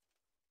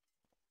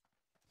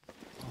 I'll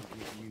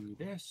give you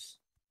this.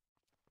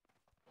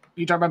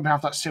 You don't remember how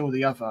that seal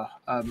the other?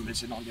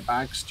 Is it not in your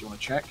bags? Do you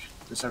want to check?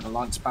 There's an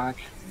alliance bag.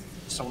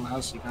 Someone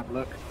has, so you can have a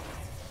look.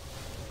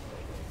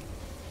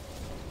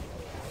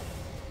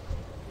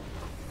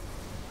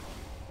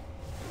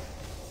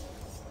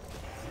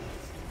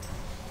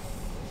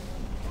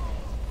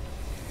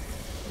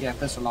 Yeah, if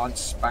there's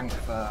alliance bank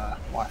for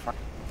Wi-Fi.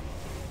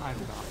 I've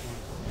got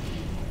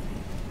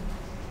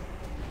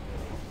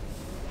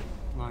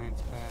one.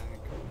 Lion's bag.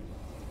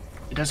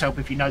 It does help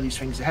if you know these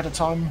things ahead of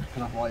time,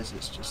 because otherwise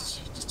it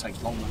just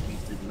takes longer for me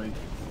to do the loot.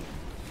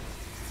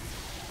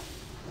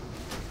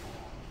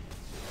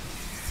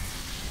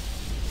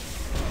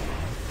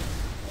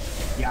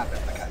 Yeah,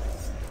 okay.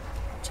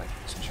 I'll take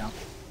this and shout.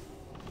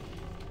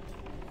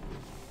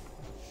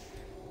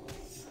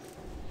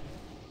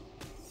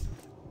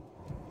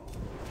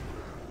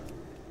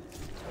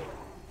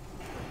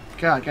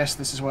 Okay, I guess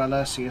this is where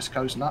Lercius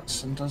goes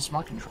nuts and does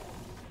my control.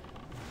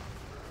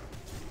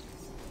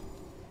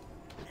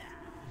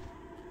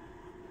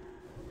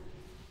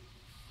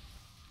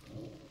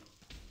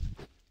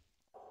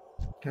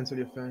 Cancel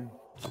your fan.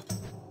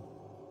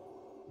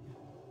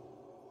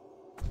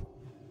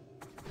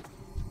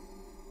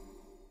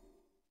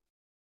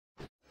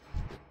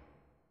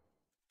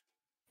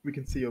 We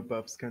can see your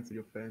buffs, cancel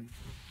your fan.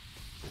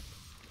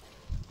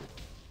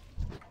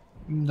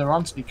 There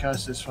aren't any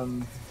curses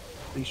from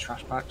these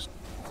trash packs.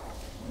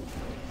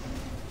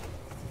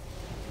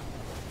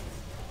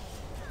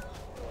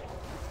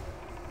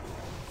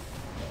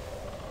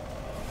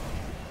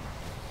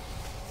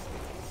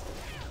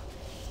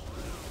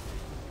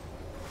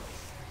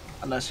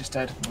 Unless he's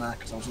dead. Nah,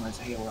 because I wasn't there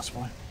to heal, that's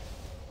why.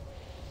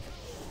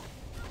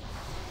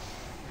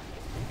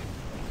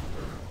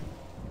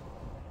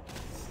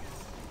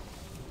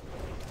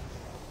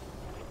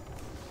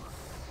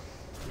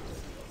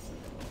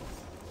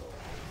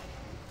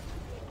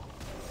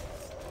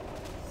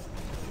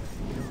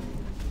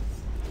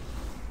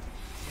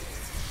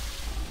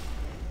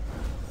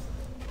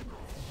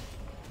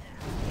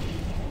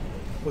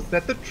 Was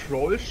that the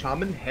Troll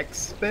Shaman Hex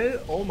spell?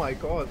 Oh my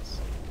god.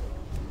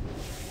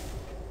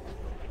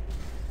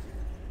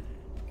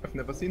 I've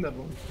never seen that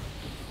one.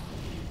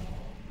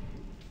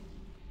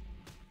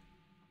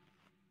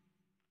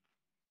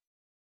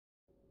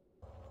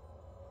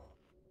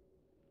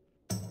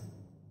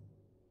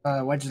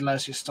 Where did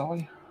Lercius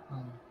die?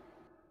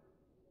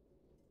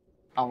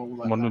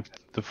 One at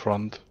the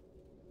front.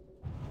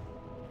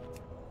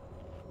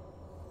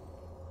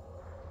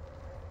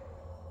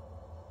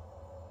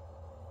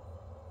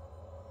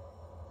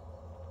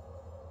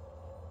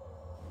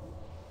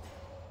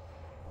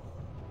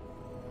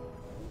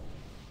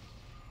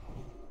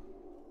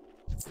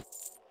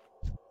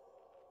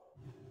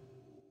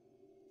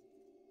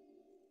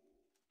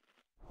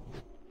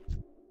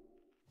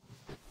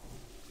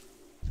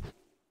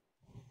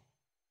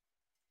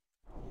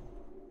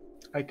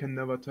 I can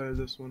never tell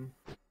this one.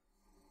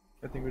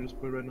 I think we just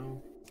play right now.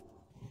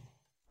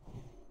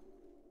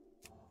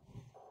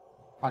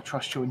 I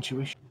trust your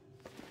intuition.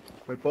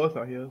 Well, both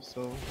are here,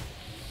 so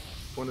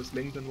one is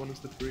linked and one is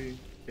the free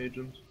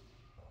agent.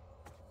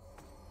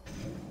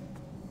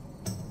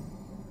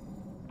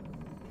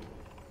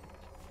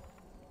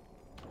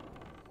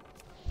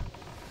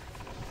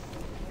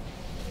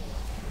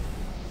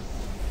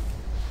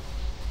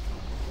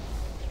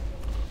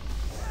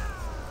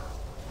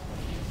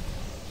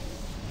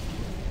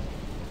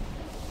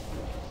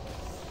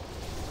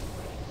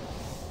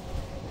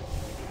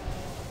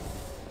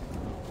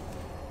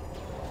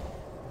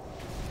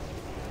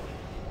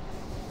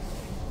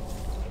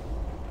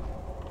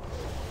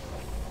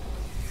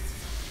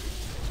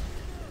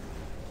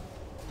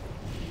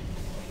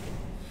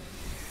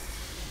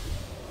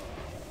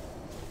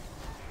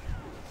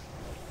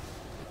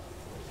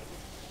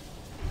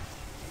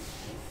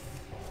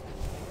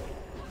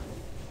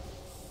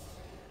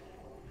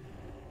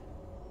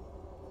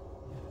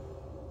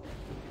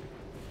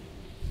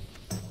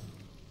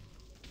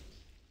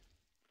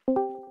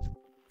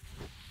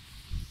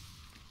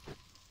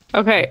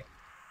 Okay,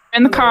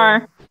 in the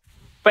car,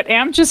 but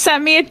Am just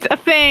sent me a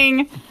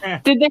thing.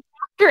 Did the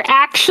factor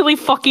actually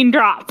fucking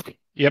drop?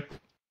 Yep.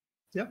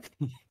 Yep.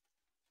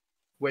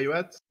 Where you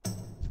at?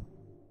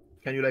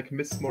 Can you like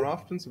miss more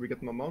often so we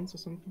get more mounts or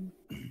something?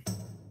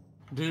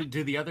 Do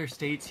the other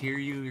states hear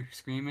you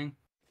screaming?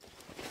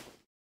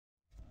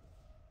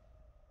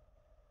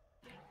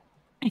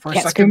 For a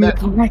second there,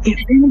 I can't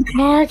scream in the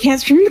car. I can't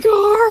scream in the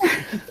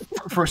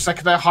car. for a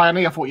second there,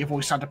 Hyani, I thought your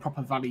voice had a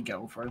proper valley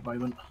girl for a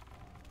moment.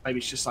 Maybe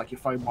it's just like your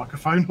phone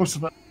microphone or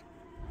something.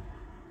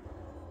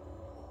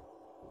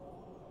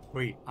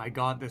 Wait, I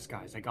got this,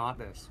 guys. I got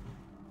this.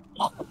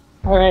 All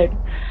right.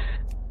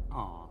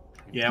 Aw.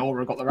 Yeah,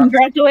 Aura got the rap.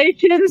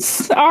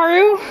 Congratulations,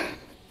 Aru.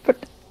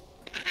 But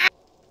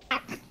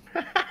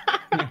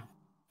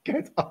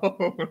Get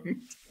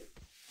owned.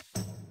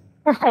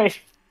 all right.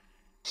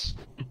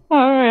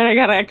 All right, I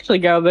gotta actually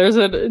go.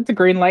 It's a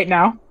green light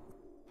now.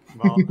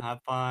 Well, have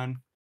fun.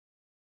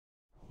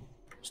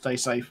 Stay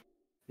safe.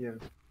 Yeah.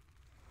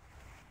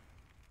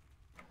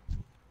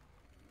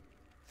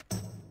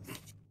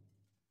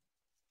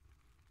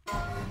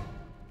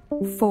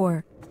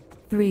 Four,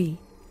 three,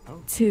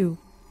 two,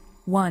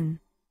 one.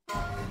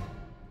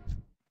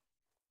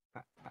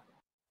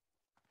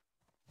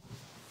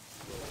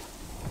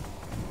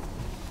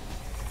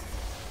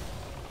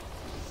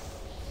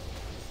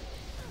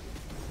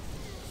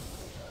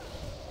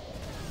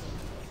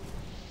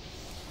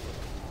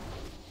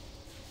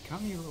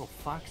 Come, you little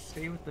fuck.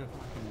 Stay with the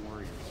fucking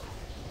warriors.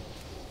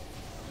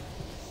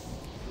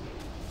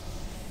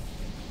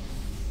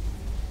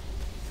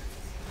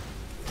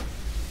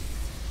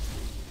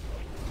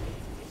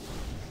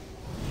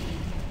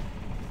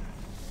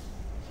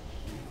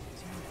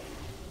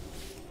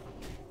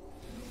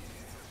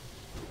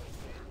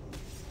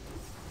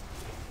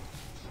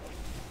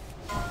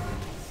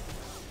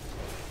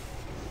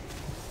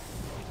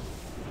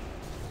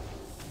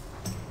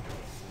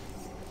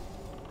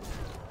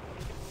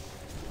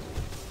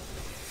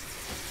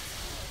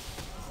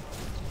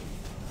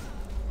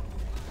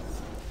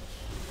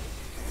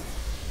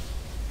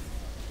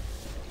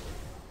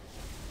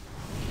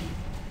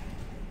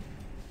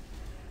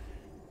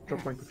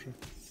 Drop my control.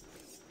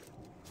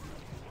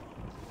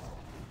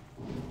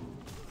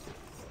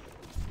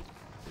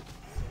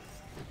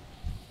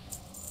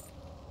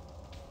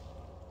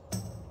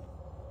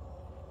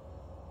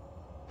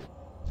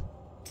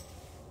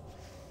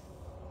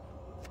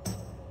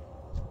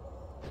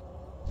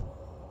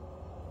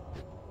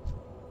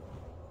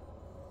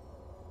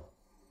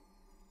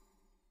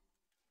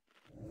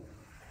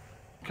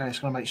 Okay,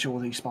 just gonna make sure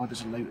these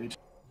spiders are looted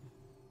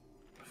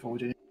before we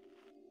do.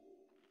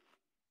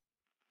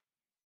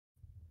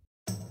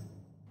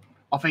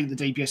 I think the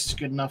DPS is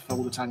good enough for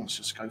all the tanks.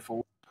 Just go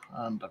forward.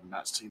 I think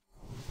that's too.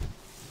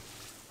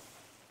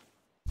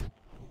 We've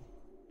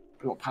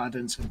got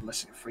paladins and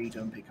blessing of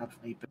freedom pick up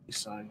if need be.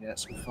 So yeah,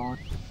 it's all fine.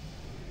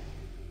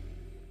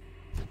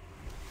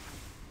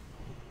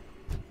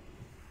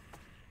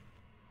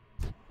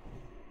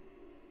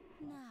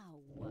 Now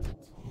what?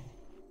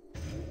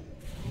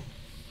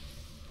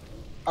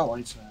 Oh, I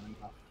need to leave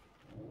that.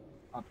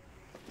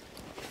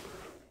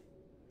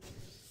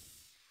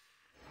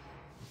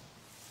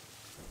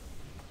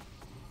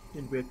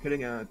 And we're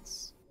killing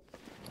ads.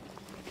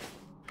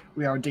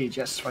 We are indeed,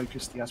 yes,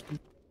 focused the Aspen.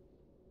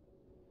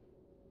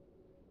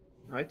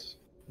 Right?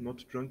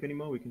 Not drunk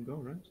anymore, we can go,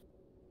 right?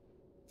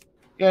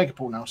 Yeah, you can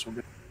pull now, so we're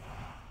good.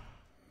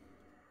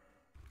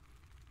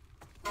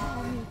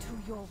 Draw me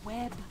to your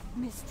web,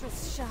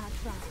 Mistress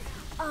Shadra.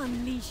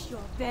 Unleash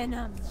your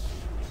venom.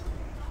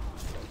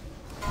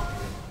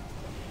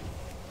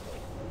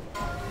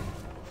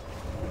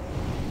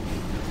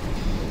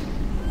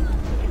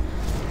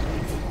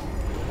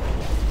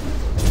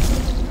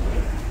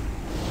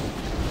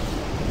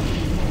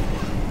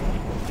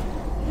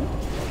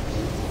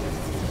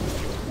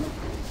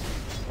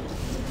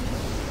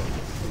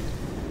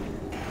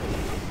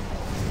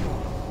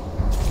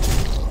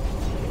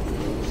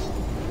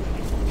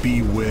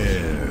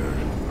 Beware.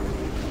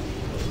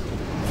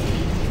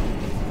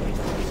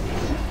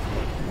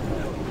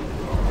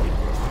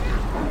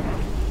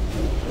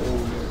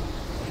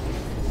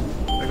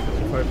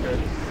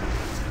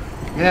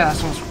 Yeah, that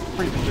sounds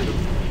pretty good.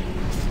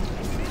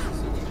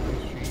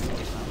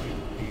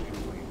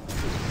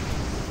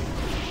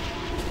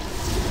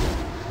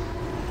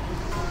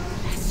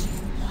 Bless you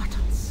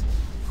mortals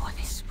for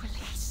this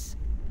release.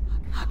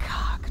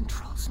 Hakar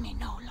controls me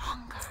no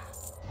longer.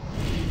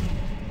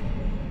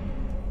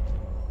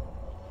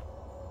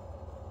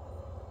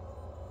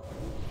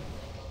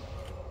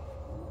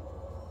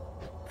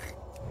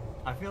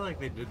 I feel like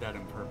they did that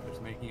on purpose,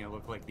 making it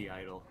look like the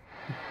idol.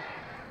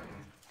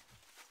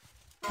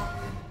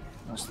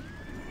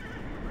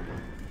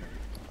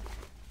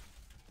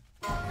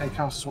 Okay,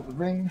 cast swap the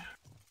ring.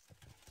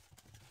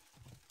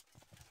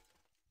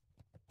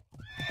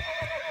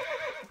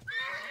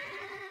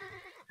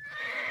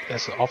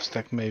 There's an off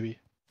stack maybe.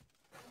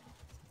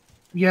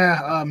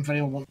 Yeah, if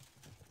anyone wants.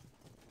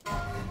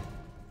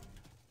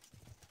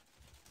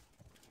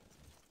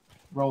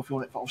 Roll if you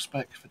want it for off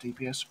spec for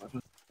DPS,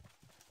 whatever.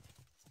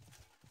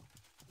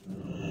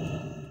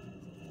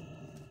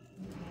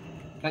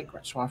 Okay,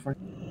 great wireframe.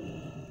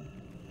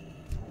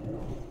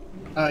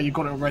 You've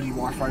got it already,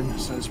 wireframe,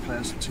 so there's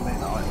players 2 8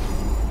 that item.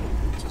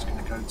 So it's going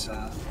to go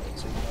to.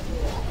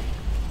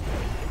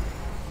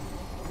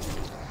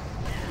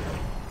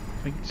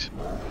 Wait.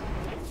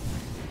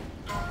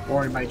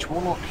 Warrior Mage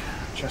Warlock,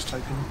 chest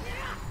token.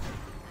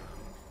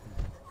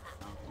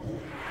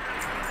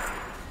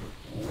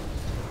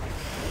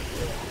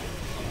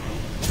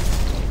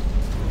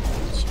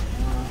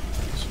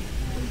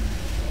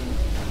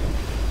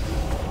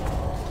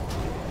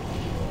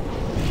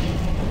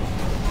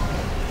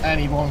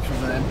 Anyone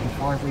from the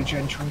MP5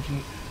 regen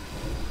trinket.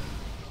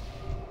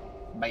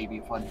 Maybe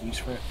you'll find a use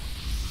for it.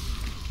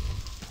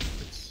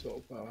 It's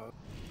so bad.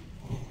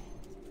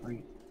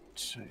 3,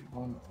 2,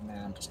 1,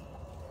 and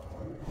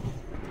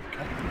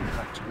okay,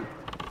 back to it.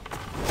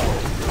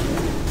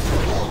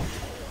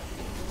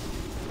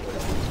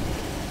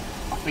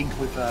 I think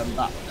with that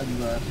and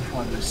the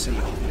primary seal,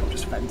 you'll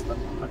just fend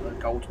them like the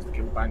gold with the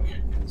guild bank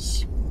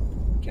because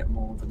you get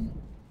more than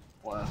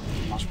what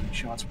last week's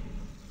shards.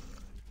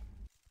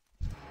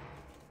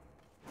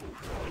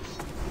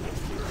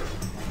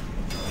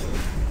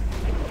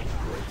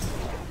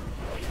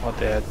 Oh,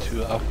 they had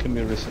 2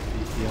 alchemy recipe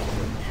here.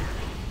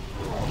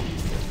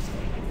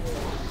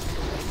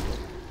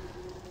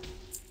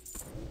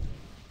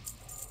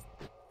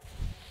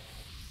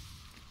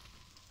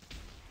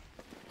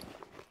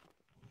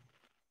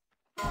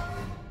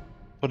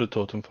 Put a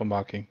totem for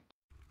marking.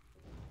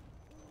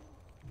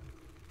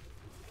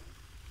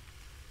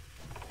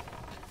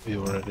 We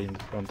were already in the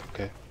front,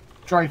 okay.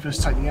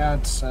 Dreyfus, take the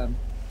ads,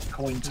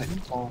 coin, take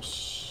the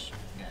boss.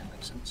 Yeah,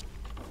 makes sense.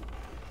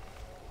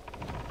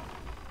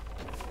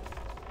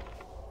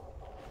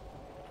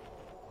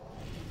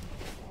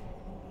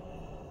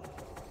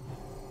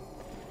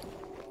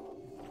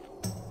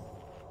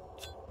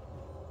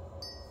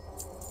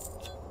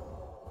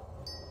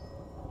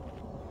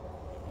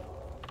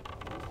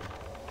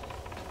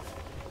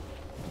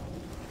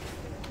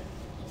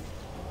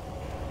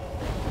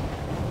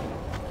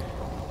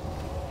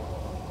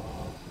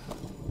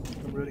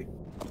 I'm ready.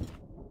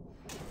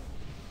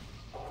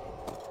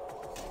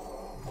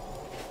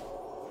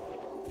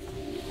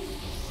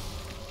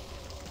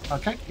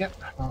 Okay, yep,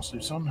 mouse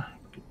loose on.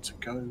 Good to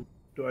go.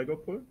 Do I go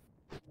for it?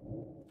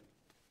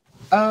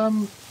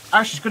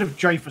 Actually, it's good if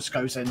Dreyfus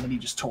goes in, then you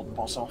just taunt the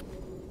boss off.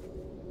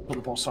 Taunt the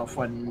boss off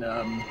when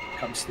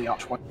comes to the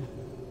archway.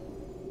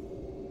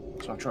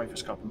 So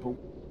Dreyfus go up and pull.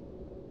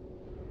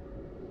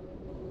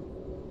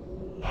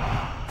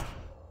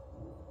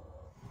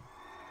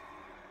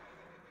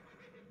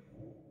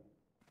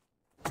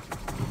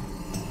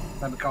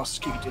 Remember, casters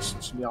keep your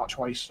distance from the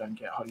archway so don't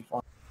get holy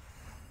fire.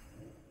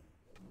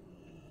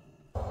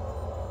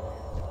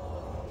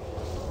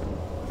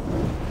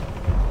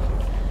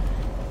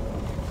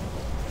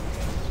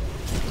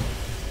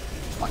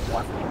 Like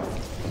life.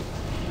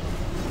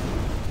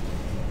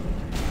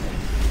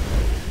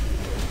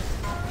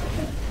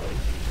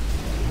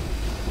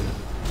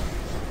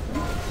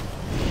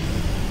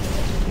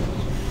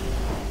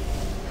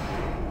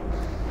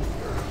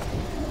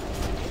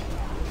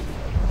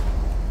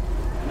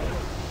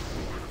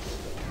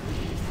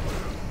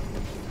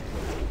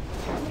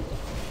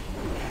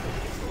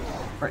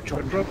 Right,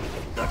 Jordan drop.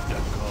 Duck,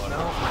 duck, corner.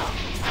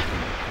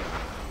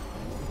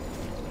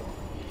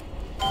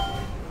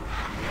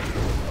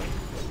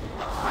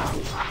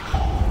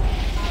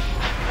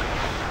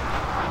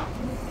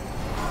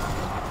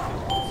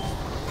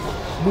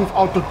 Move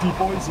out of the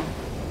poison.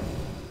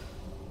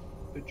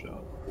 Good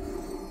job.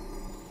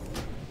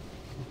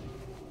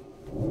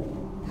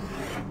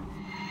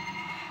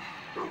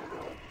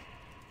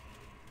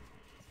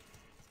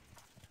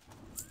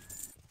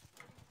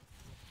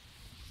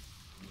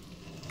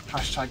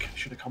 Hashtag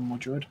should have come more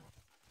druid.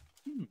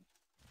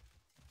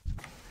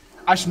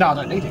 Actually, no, I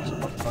don't need it. 'Cause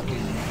I've got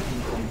fucking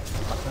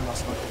like, no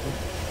last night.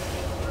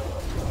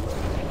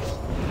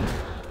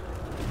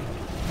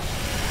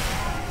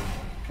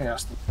 Okay,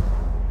 that's the...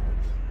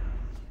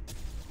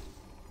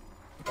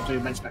 I'll do a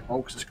main spec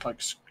roll because this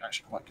cloak's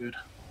actually quite good.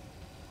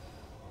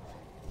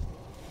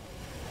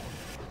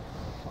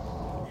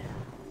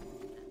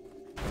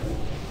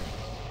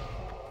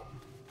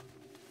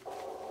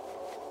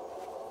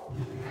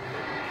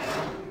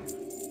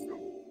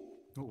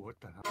 Oh, what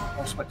the hell?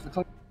 I'll spec for the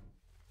cloak.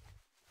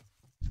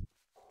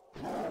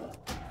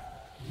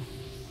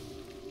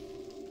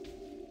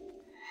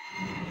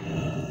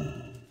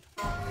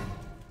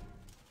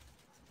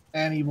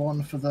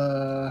 Anyone for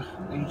the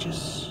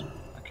Aegis?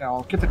 Okay,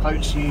 I'll give the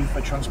cloak to you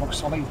for Transmog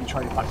Solid. You can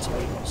trade it back to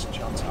me once the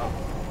chance out.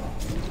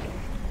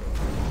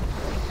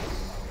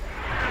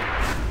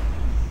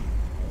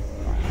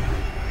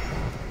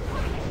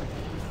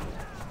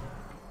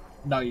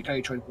 No, you can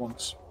only trade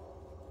once.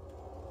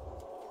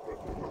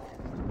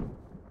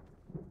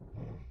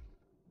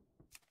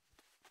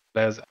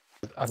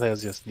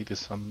 Others just needed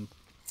some.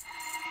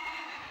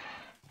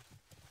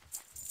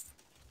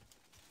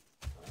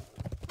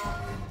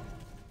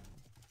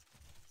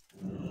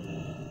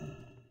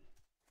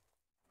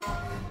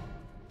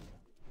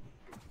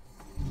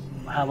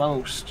 How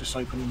else? Just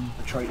open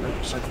the trade room,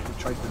 just open the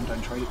trade room,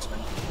 don't trade it to me.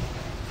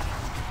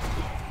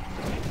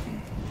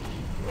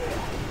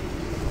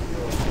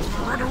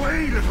 Run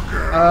away, little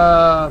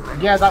girl!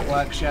 Yeah, that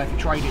works, yeah. If you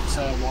trade it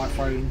to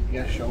Wireframe,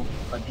 yeah, sure.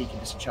 Then he can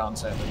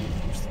disenchant it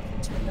and use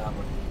it to the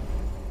armor.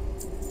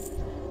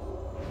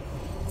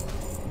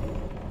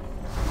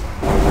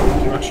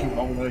 You can actually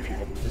roll though if you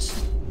want this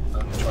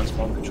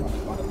transmog and try to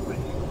find it away.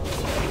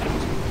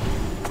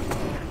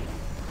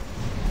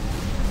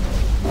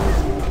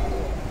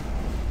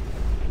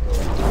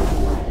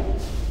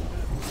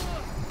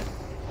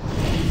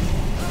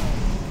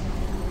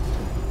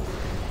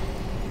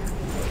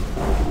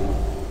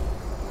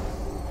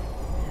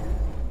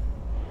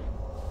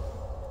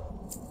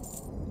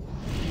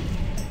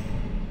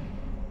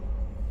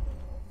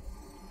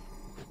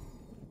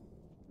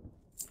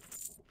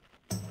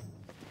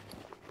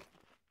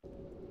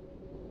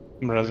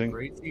 Rising.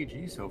 Great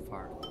CG so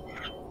far.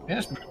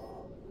 Yes.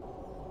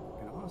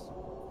 Awesome.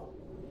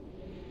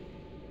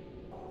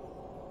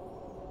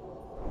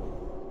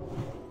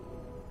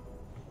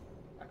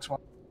 Next one.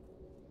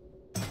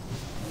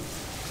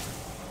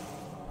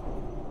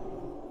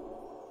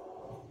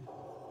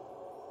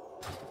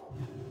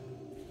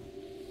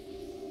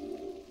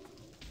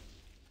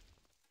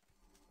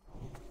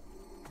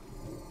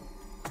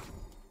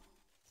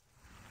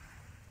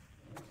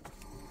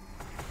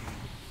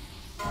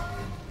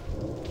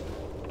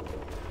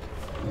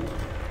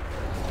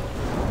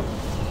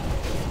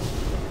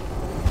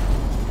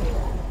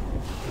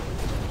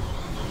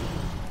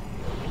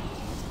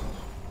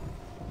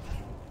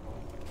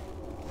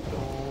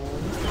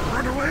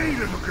 Run away,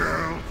 little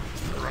girl!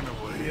 Run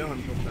away. Yeah, I'm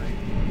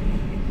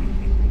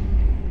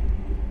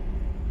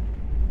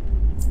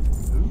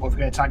Or if we're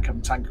going to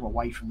tank them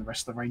away from the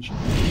rest of the range.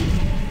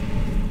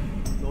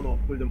 No,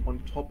 pull them on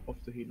top of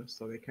the healers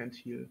so they can't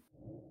heal.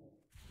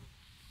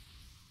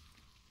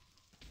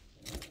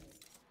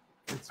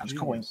 And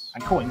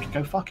Coin can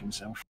go fuck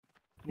himself.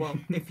 Well,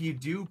 if you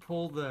do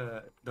pull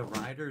the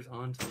riders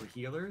onto the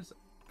healers,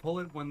 pull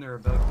it when they're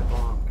about to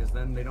bomb, because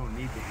then they don't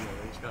need to heal,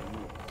 they just gotta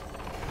move.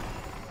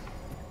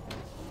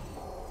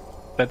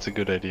 That's a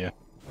good idea.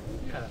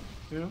 Yeah,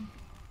 you know?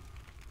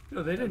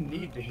 No, they didn't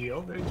need to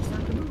heal, they just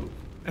had to move.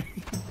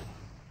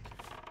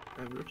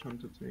 I will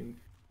Hunter Tank.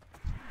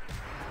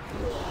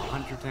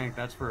 Hunter Tank,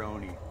 that's for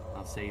Oni.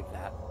 I'll save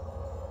that.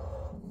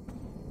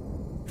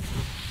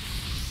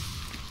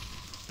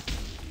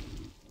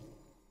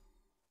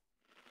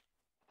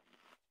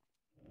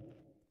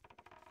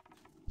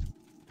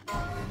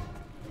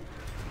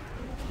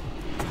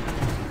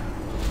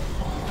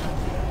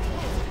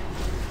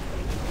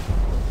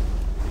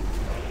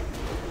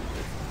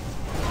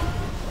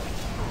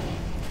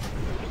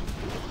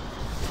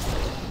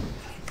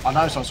 I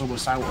noticed I was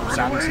almost out of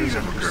sanities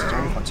and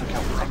if I took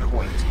out the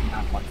coins, you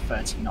had like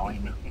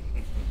 39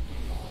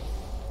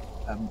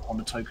 on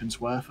the token's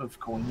worth of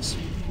coins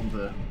on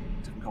the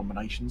different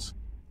combinations.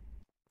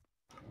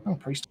 Oh,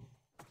 priest.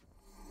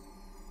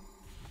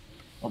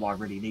 Although I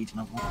really need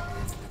another one.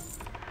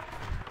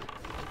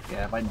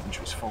 Yeah, my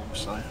inventory's full,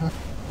 so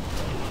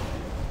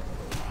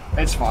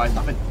it's fine.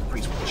 I think the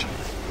priest will cheap.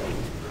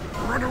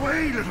 Run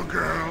away, little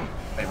girl!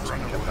 Maybe I was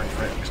going to go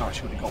for it because I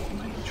actually would have got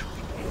one inventory.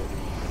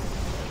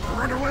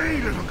 Run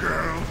away, little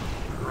girl!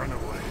 Run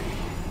away.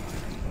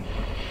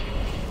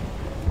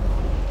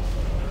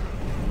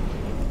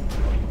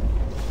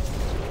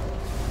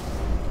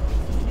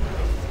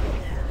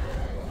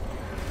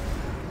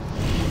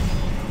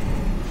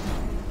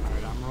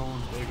 Alright, I'm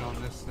rolling big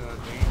on this thing. I'm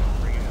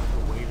bringing up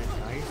the weighted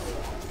dice.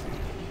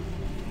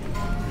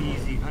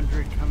 Easy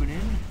 100 coming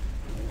in.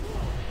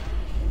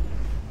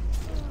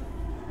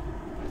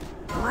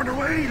 Run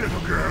away,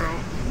 little girl!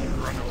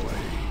 Run away.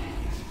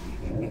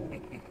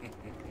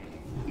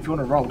 If you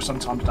want to roll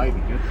sometime today, be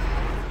good.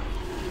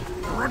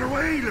 Run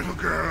away, little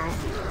girl!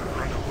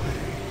 Run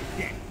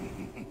away.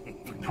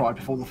 Right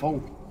before the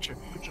fall.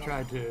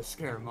 Tried to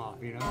scare him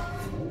off, you know?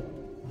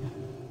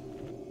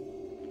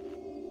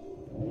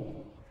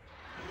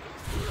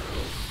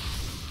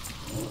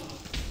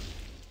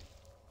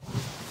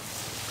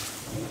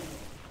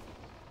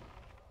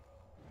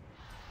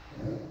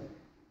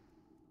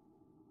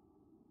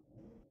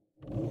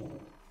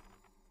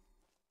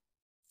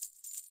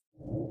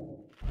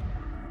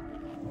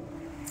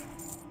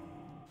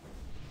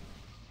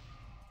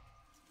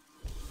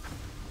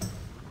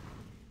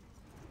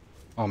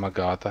 Oh my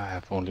god, I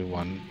have only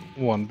one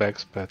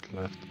backspad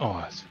left.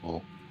 Oh, it's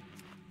full.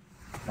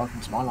 Welcome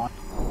to my life.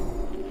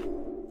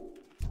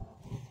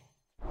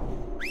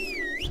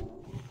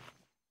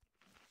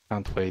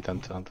 Can't wait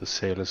until the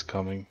sale is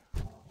coming.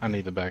 I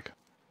need a bag.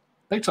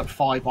 Picked up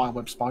 5 iron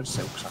web spider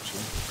silks actually.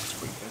 It's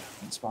pretty good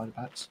in spider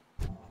bats.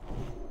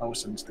 I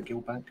also into the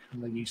guild bank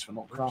and they're used for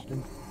lock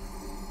crafting.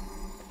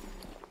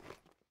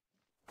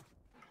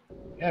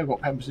 Yeah, we've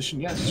got pen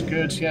position. Yeah, this is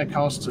good. Yeah,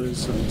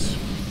 casters and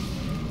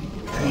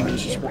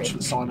demons just watch for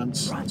the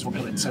silence. That's what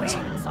killing sense.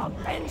 I'm gonna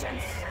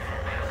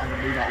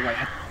move that away.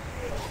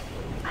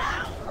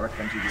 I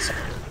recommend you this.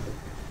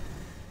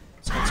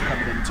 It's going to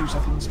come in 2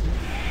 seconds.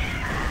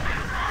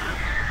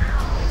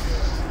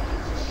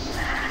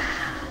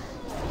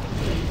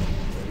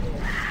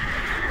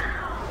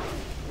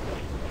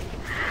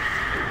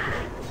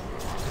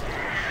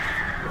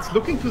 It's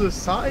looking to the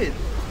side.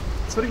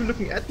 It's not even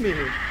looking at me.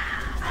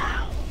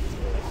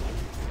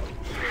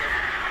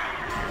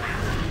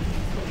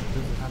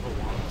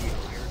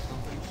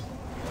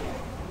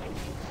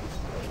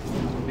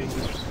 Being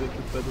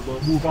disrespected by the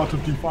boss. Move out of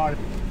D5.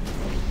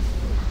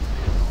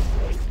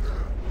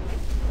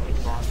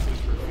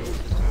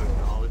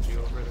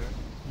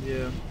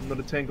 Yeah, I'm not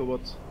a tank or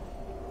what?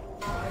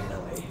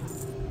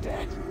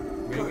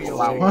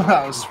 Wow,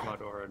 that was...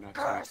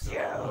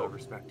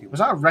 Was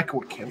that a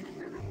record kill?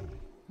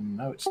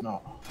 No, it's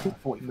not.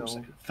 44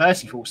 seconds.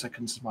 34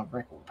 seconds is my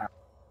record.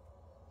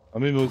 I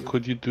mean, well,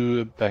 could you do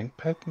a bank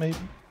pad maybe?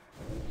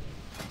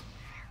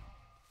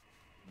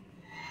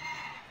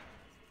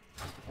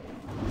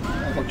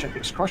 I've got to check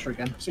this crusher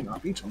again. I've seen that a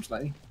few times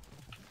lately.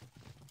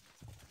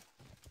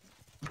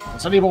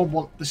 Does anyone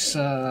want this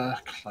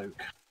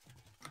cloak?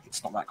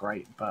 It's not that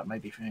great, but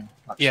maybe if you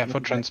like, yeah, for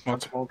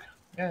transmog.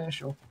 Yeah,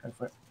 sure, go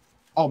for it.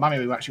 Oh, Mammy,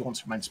 we actually want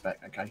some main spec.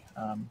 Okay.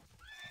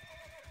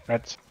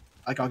 Right.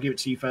 Like, I'll give it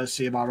to you first,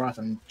 CMR,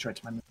 rather than try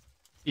to mend.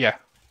 Yeah.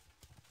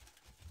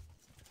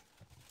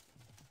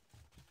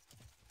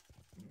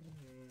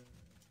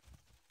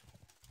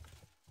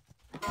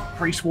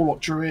 Priest, Warlock,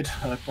 Druid,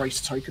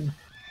 Brace token.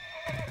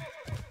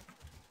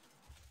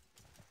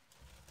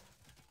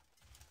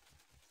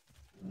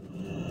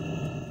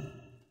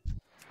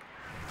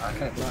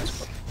 Okay,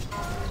 nice.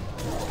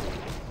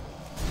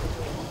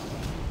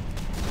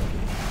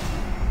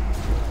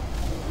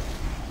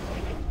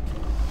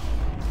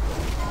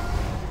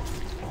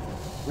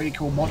 Really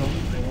cool model.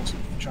 They want some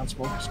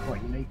transport. It's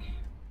quite unique.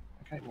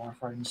 Okay,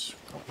 wireframes.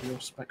 Got your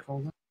spec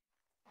folder.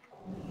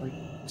 3,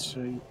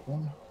 2,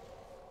 1.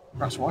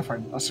 Rat's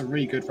wireframe. That's a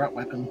really good rat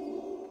weapon.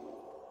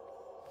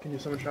 Can you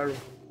summon Shiro?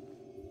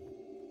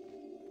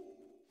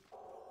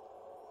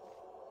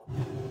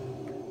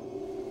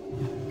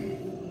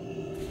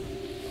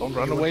 Don't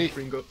run away.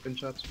 Ringo in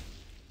chat.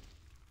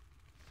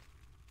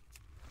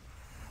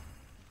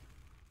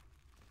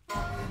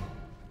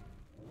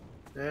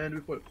 And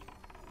we put.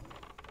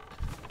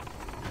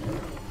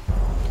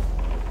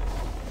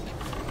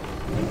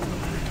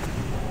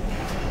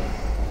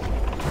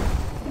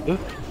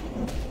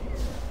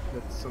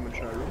 Let's summon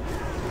Shiro.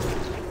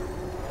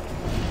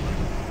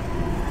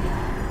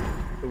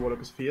 The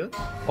Warlock is feared.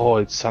 Oh,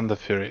 it's Thunder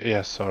Fury.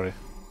 Yeah, sorry.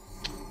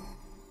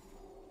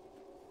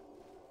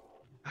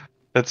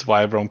 That's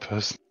why wrong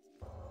person.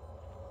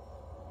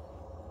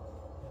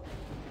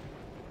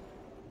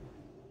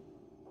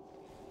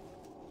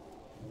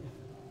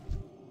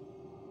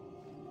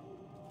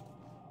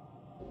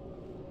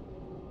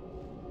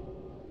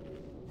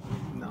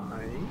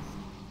 Nice.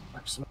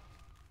 Excellent.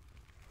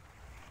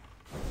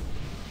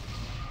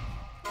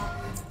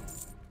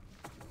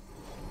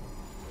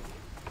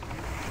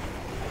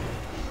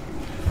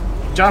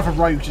 Do you have a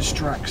rogue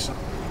distract, so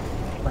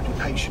be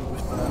patient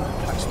with the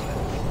packs.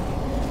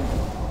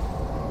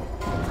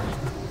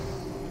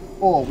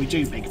 Or we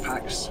do big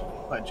packs,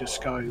 but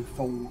just go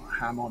full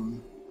ham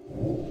on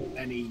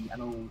any and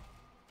all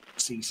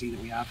CC that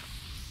we have.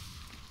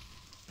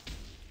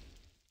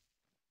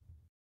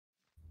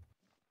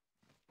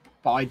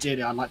 But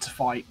ideally, I'd like to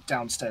fight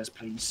downstairs,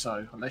 please.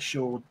 So unless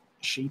you're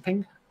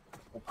sheeping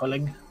or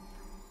pulling,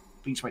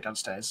 please wait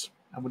downstairs.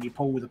 And when you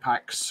pull with the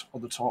packs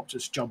on the top,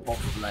 just jump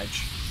off the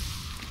ledge,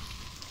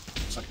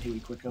 so I can heal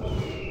you quicker.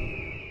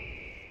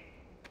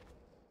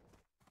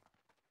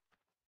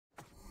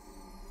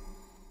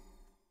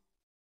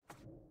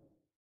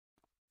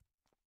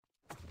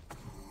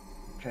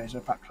 Okay, is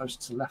there a pack closer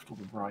to the left or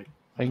the right?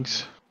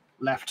 Thanks.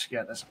 Left,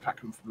 yeah, there's a pack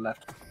coming from the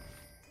left.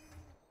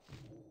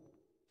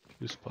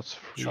 2 spots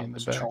free in the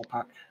back. Troll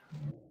pack.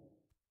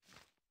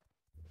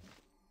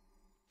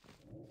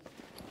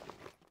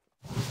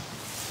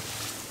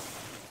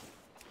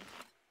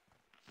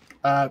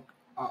 I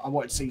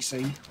wanted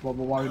CC. Well,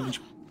 only...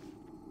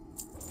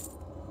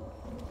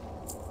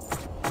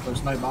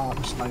 There's no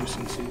marks, no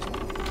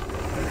CCs.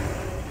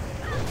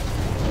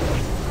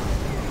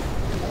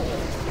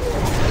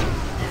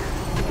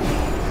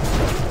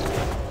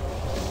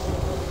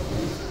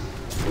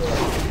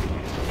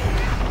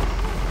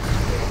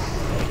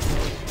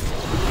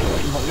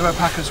 You have a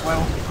pack as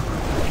well.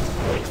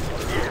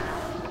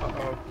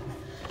 Uh-oh.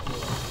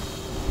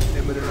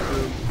 Limited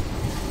room.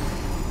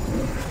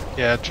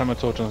 Yeah,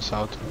 Traumatotons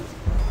out.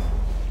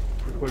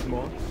 Quick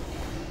more.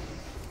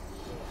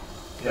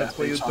 Yeah, That's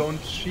why you big time.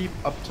 don't sheep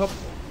up top.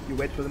 You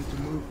wait for them to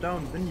move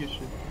down, then you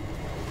shoot.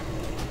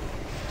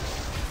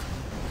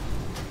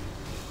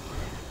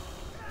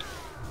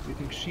 You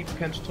think sheep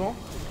can't talk?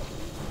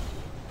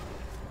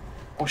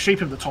 Or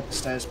sheep at the top of the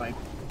stairs, maybe.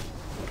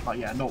 But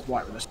yeah, not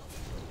white with us.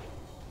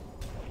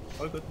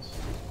 All good.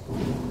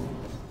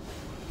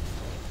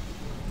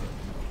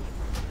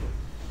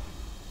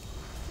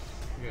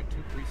 We got 2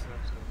 priests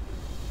left.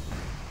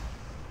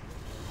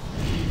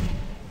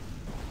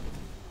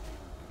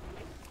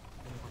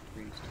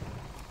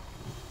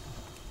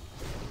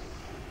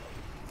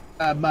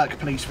 Merc,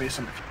 please, for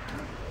something.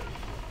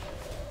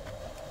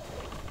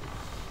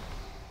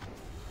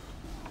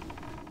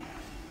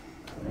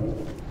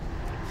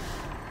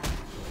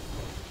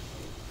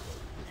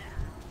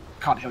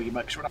 Can't heal you,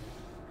 Merc. Shut up.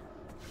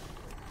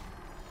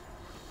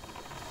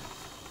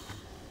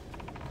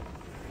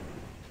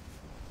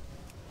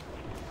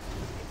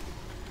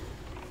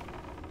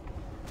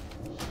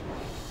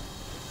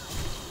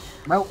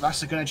 Well,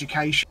 that's a good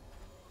education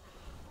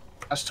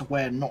as to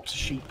where not to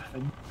sheep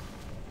thing.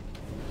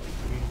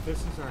 I mean, if this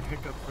is our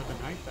hiccup for the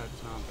night,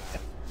 that's not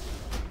bad.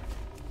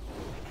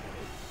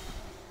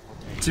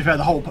 To be fair,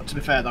 to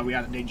be fair though, we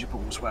had a ninja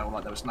pool as well.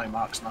 Like there was no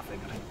marks, nothing.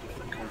 I think if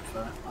they called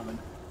for, I mean.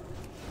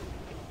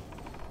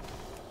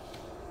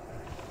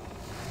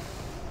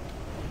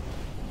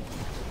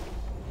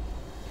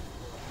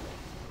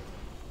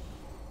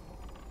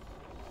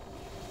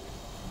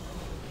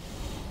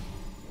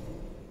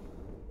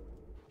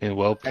 Yeah,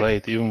 well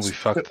played. Even we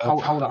fucked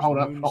up. Hold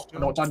up.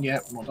 Not done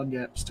yet. Not done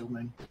yet. Still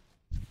moon.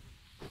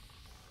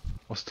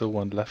 There's still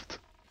one left.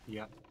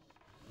 Yep.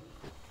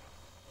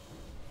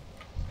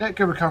 Yeah,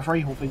 good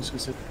recovery, all things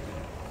considered.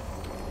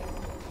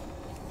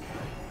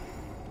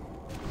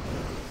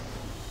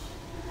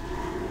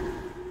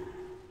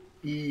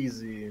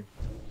 Easy.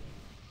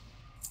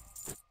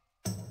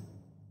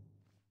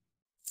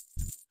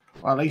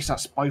 Well, at least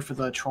that's both of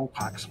the troll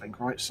packs, I think,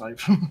 right? So, I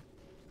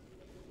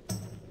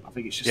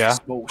think it's just Yeah, a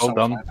small well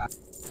done. pack.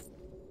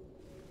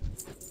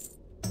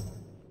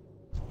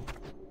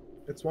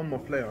 It's one more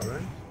flare,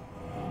 right?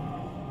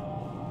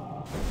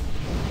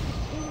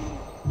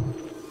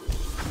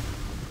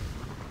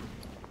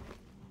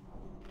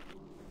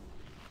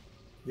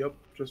 Yep,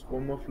 just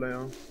one more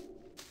flare.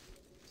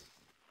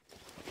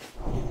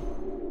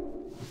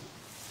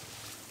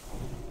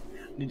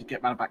 Need to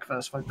get mana back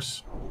first,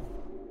 folks.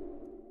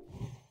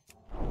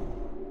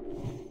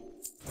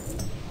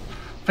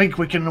 I think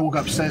we can all go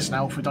upstairs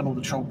now if we've done all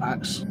the troll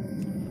packs.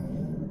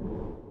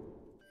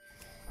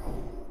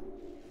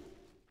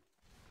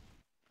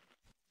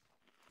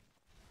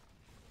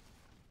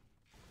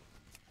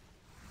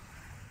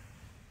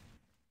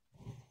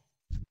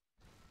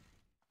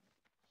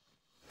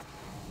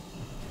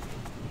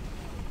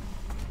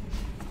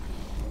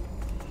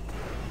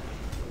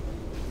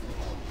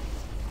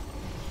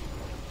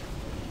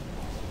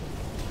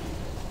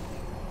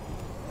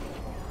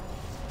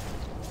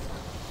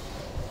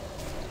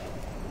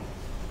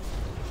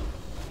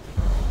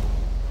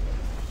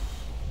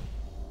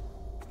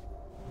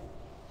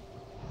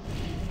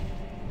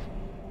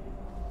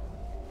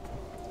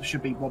 There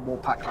should be one more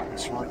pack like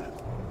this, right?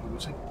 Did we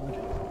take it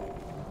already?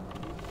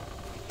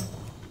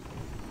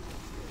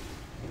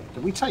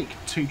 Did we take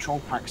 2 troll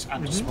packs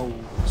and a small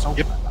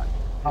soldier back?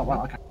 Oh,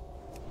 wow, okay.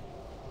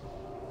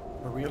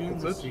 Are we doing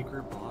the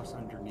secret boss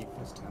underneath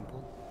this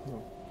temple?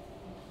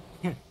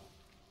 No.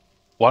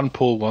 One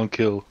pull, one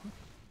kill.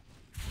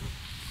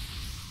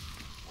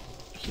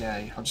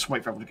 Yeah, I'll just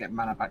wait for everyone to get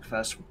mana back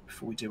first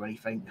before we do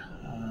anything.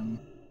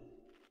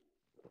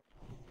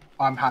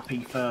 I'm happy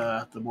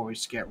for the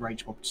Warriors to get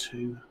Rage Mob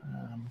 2.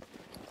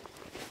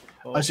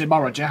 As in,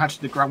 Mara, do you have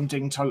the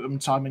grounding totem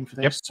timing for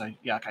this? Yep. So,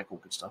 yeah, okay, cool,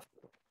 good stuff.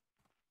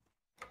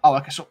 Oh,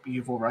 okay, so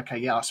you've already, okay,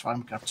 yeah, that's fine.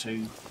 We can have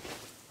 2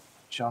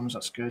 charms,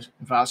 that's good.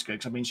 In fact, that's good,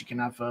 because that means you can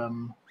have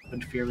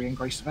Wind Fury and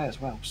Grace of Air as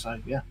well,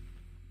 so, yeah.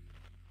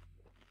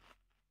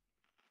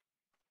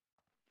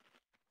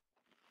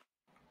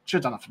 Should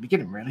have done that from the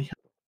beginning, really.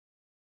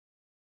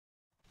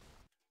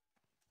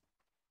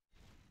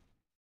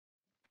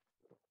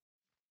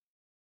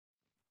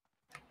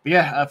 But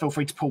yeah, feel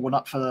free to pull one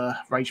up for the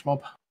Rage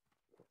Mob.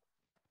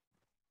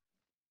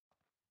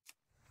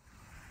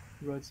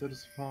 Right side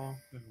is far.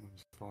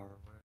 Everyone's far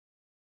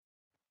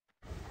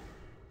away.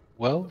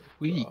 12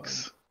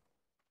 weeks.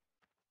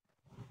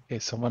 Okay,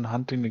 someone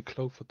hunting the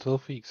cloak for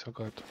 12 weeks. Oh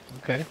god.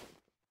 Okay.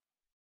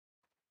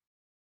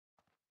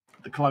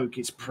 The cloak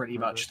is pretty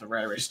much the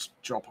rarest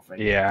drop, I think.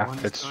 Yeah, One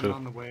that's sun true.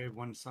 on the way,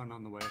 one sun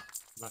on the way.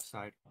 Left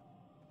side.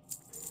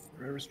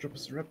 Rarest drop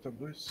is the Raptor,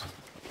 boys.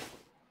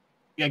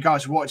 Yeah,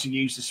 guys, we wanted to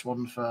use this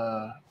one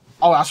for...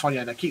 Oh, that's fine,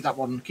 yeah, no, keep that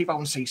one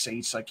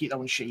CC'd, so keep that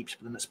one sheeped,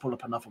 but then let's pull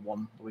up another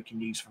one that we can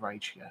use for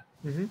Rage, yeah.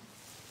 Mm-hmm.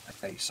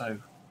 Okay, so...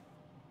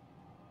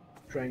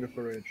 Triangle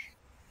for Rage.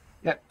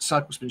 Yep,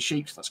 circle's been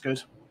sheeped, that's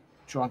good.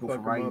 Triangle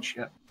Fuck for 'em Rage,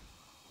 yep.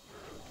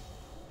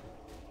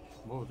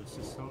 Whoa, this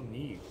is so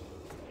neat.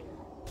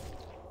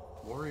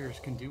 Warriors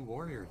can do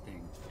warrior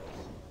things.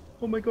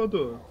 Oh my god.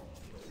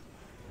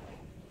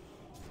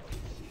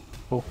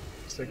 Oh.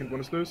 Second one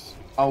is loose.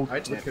 Oh,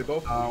 Right, we kill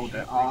both. Hold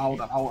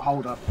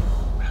up.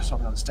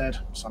 Something else dead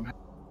somehow.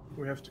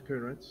 We have to kill,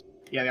 right?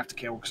 Yeah, they have to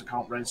kill because I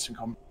can't resist in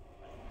combat.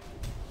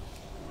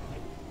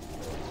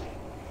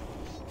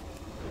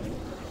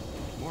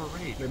 More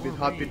rage. Maybe more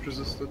heartbeat rage.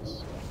 resisted.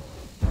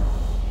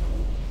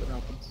 That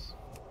happens.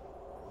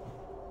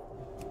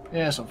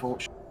 Yeah, it's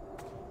unfortunate.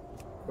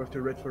 We have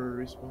to wait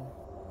for a respawn.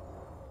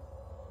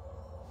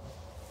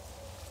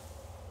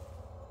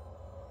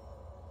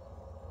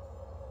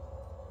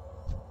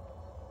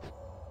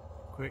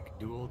 Quick,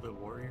 duel the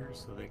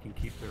warriors so they can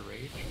keep their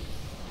rage.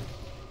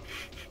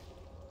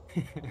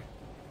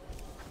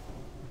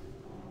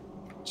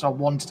 So I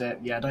wanted it.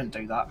 Yeah, don't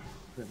do that.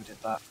 Whoever did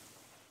that.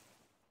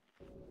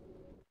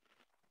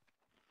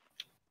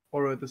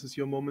 Alright, this is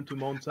your moment to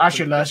mount up.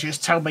 Actually, Lucius,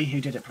 tell me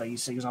who did it,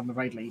 please, because I'm the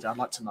raid leader. I'd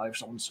like to know if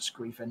someone's just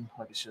griefing,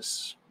 like it's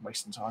just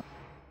wasting time.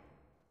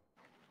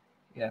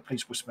 Yeah,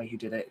 please whisper me who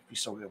did it if you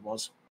saw who it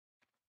was.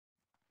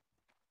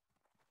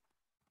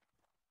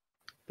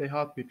 They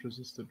heartbeat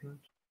resisted, right?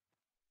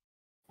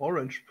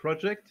 Orange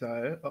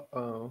projectile.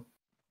 Uh-oh.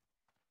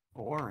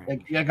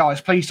 Orange. Yeah,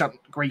 guys, please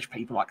don't grief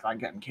people like that and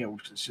get them killed,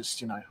 because it's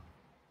just,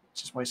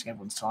 it's just wasting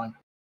everyone's time.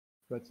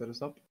 Right side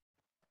is up.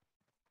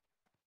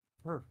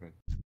 Perfect.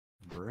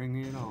 Bring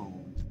it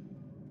on.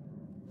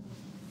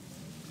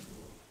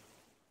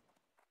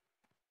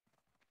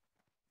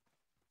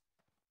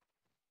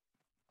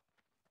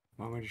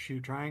 Want me to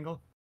shoot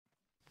triangle?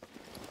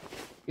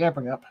 Yeah,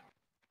 bring it up.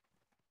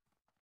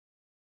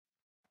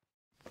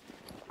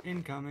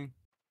 Incoming.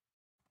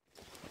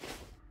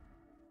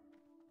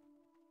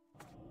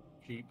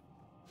 Sheep.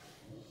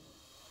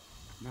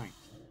 Nice.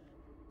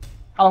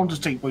 How long does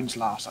deep wounds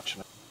last,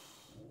 actually?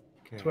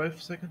 Okay.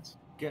 12 seconds.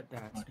 Get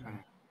that. Okay.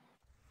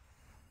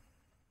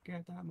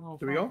 Get that motherfucker.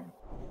 Here we go.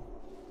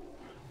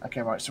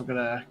 Okay, right, so we're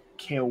gonna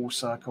kill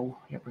circle.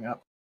 Yeah, bring it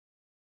up.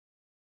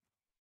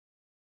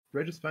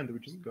 Rage is fine. Do we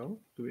just go?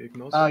 Do we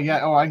ignore?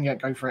 Yeah, alright, yeah,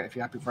 go for it if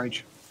you're happy with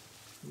rage.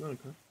 No,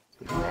 okay.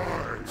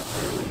 Rise.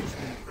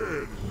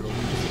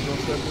 Ignore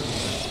circle.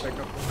 Back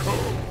up.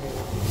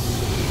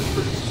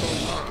 Face the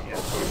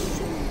wrath of the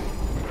soul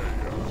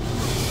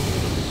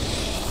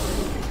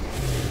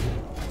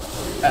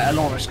player.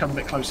 Aloris, come a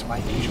bit closer,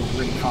 mate, because you're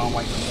really far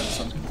away from the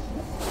sun.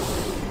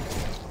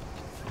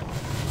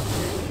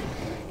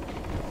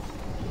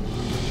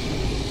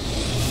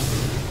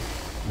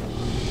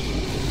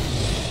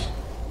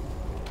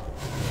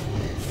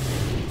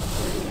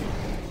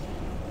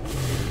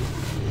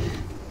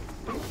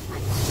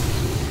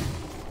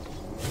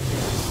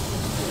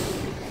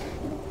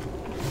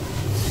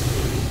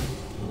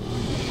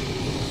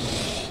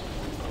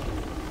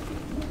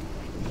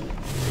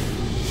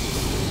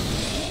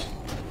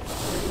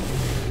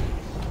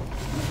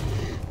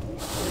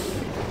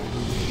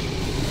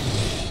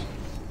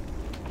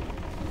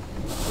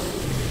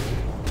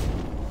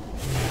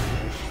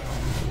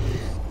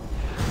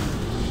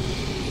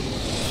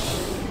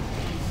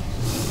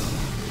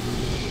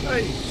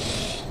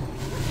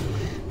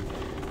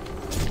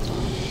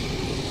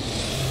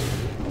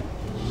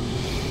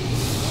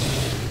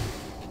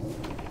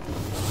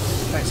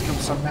 Let's kill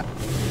some now.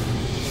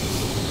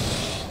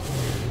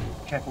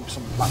 Careful with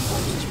some of the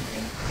platforms as we're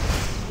in.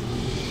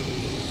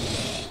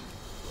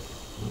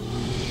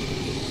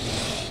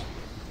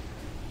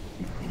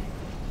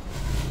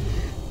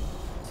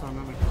 Some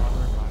of it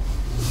covered by.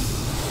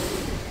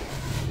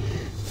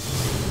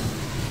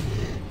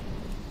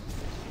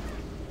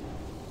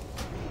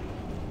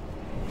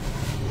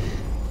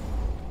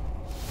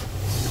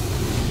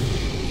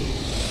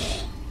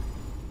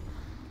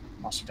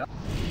 Nicely done.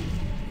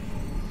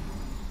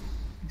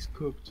 He's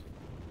cooked.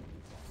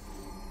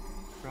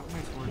 Drop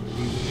my sword with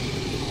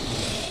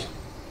these.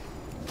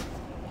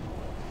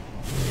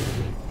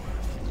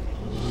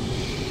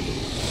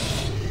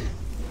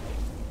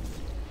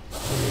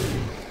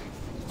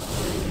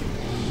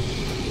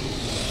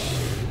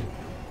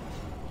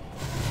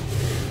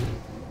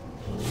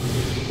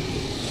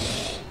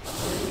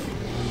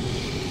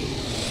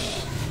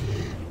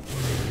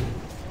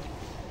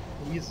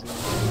 Easy.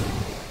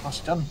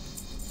 Nicely done.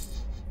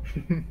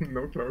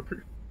 No cloak.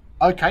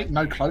 Okay,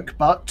 no cloak,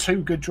 but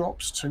 2 good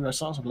drops, 2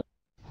 SRs, I believe.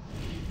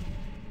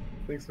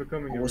 Thanks for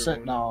coming, Or was it?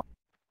 everyone. No.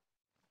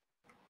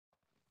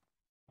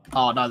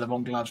 Oh, no, the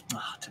wrong glove.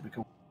 Ah,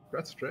 typical.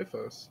 That's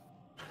Dreyfus.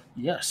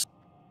 Yes.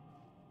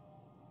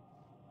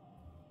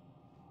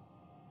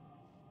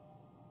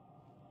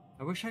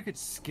 I wish I could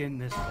skin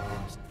this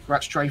boss.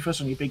 Congrats,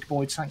 Dreyfus, on your big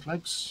boy tank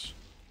legs.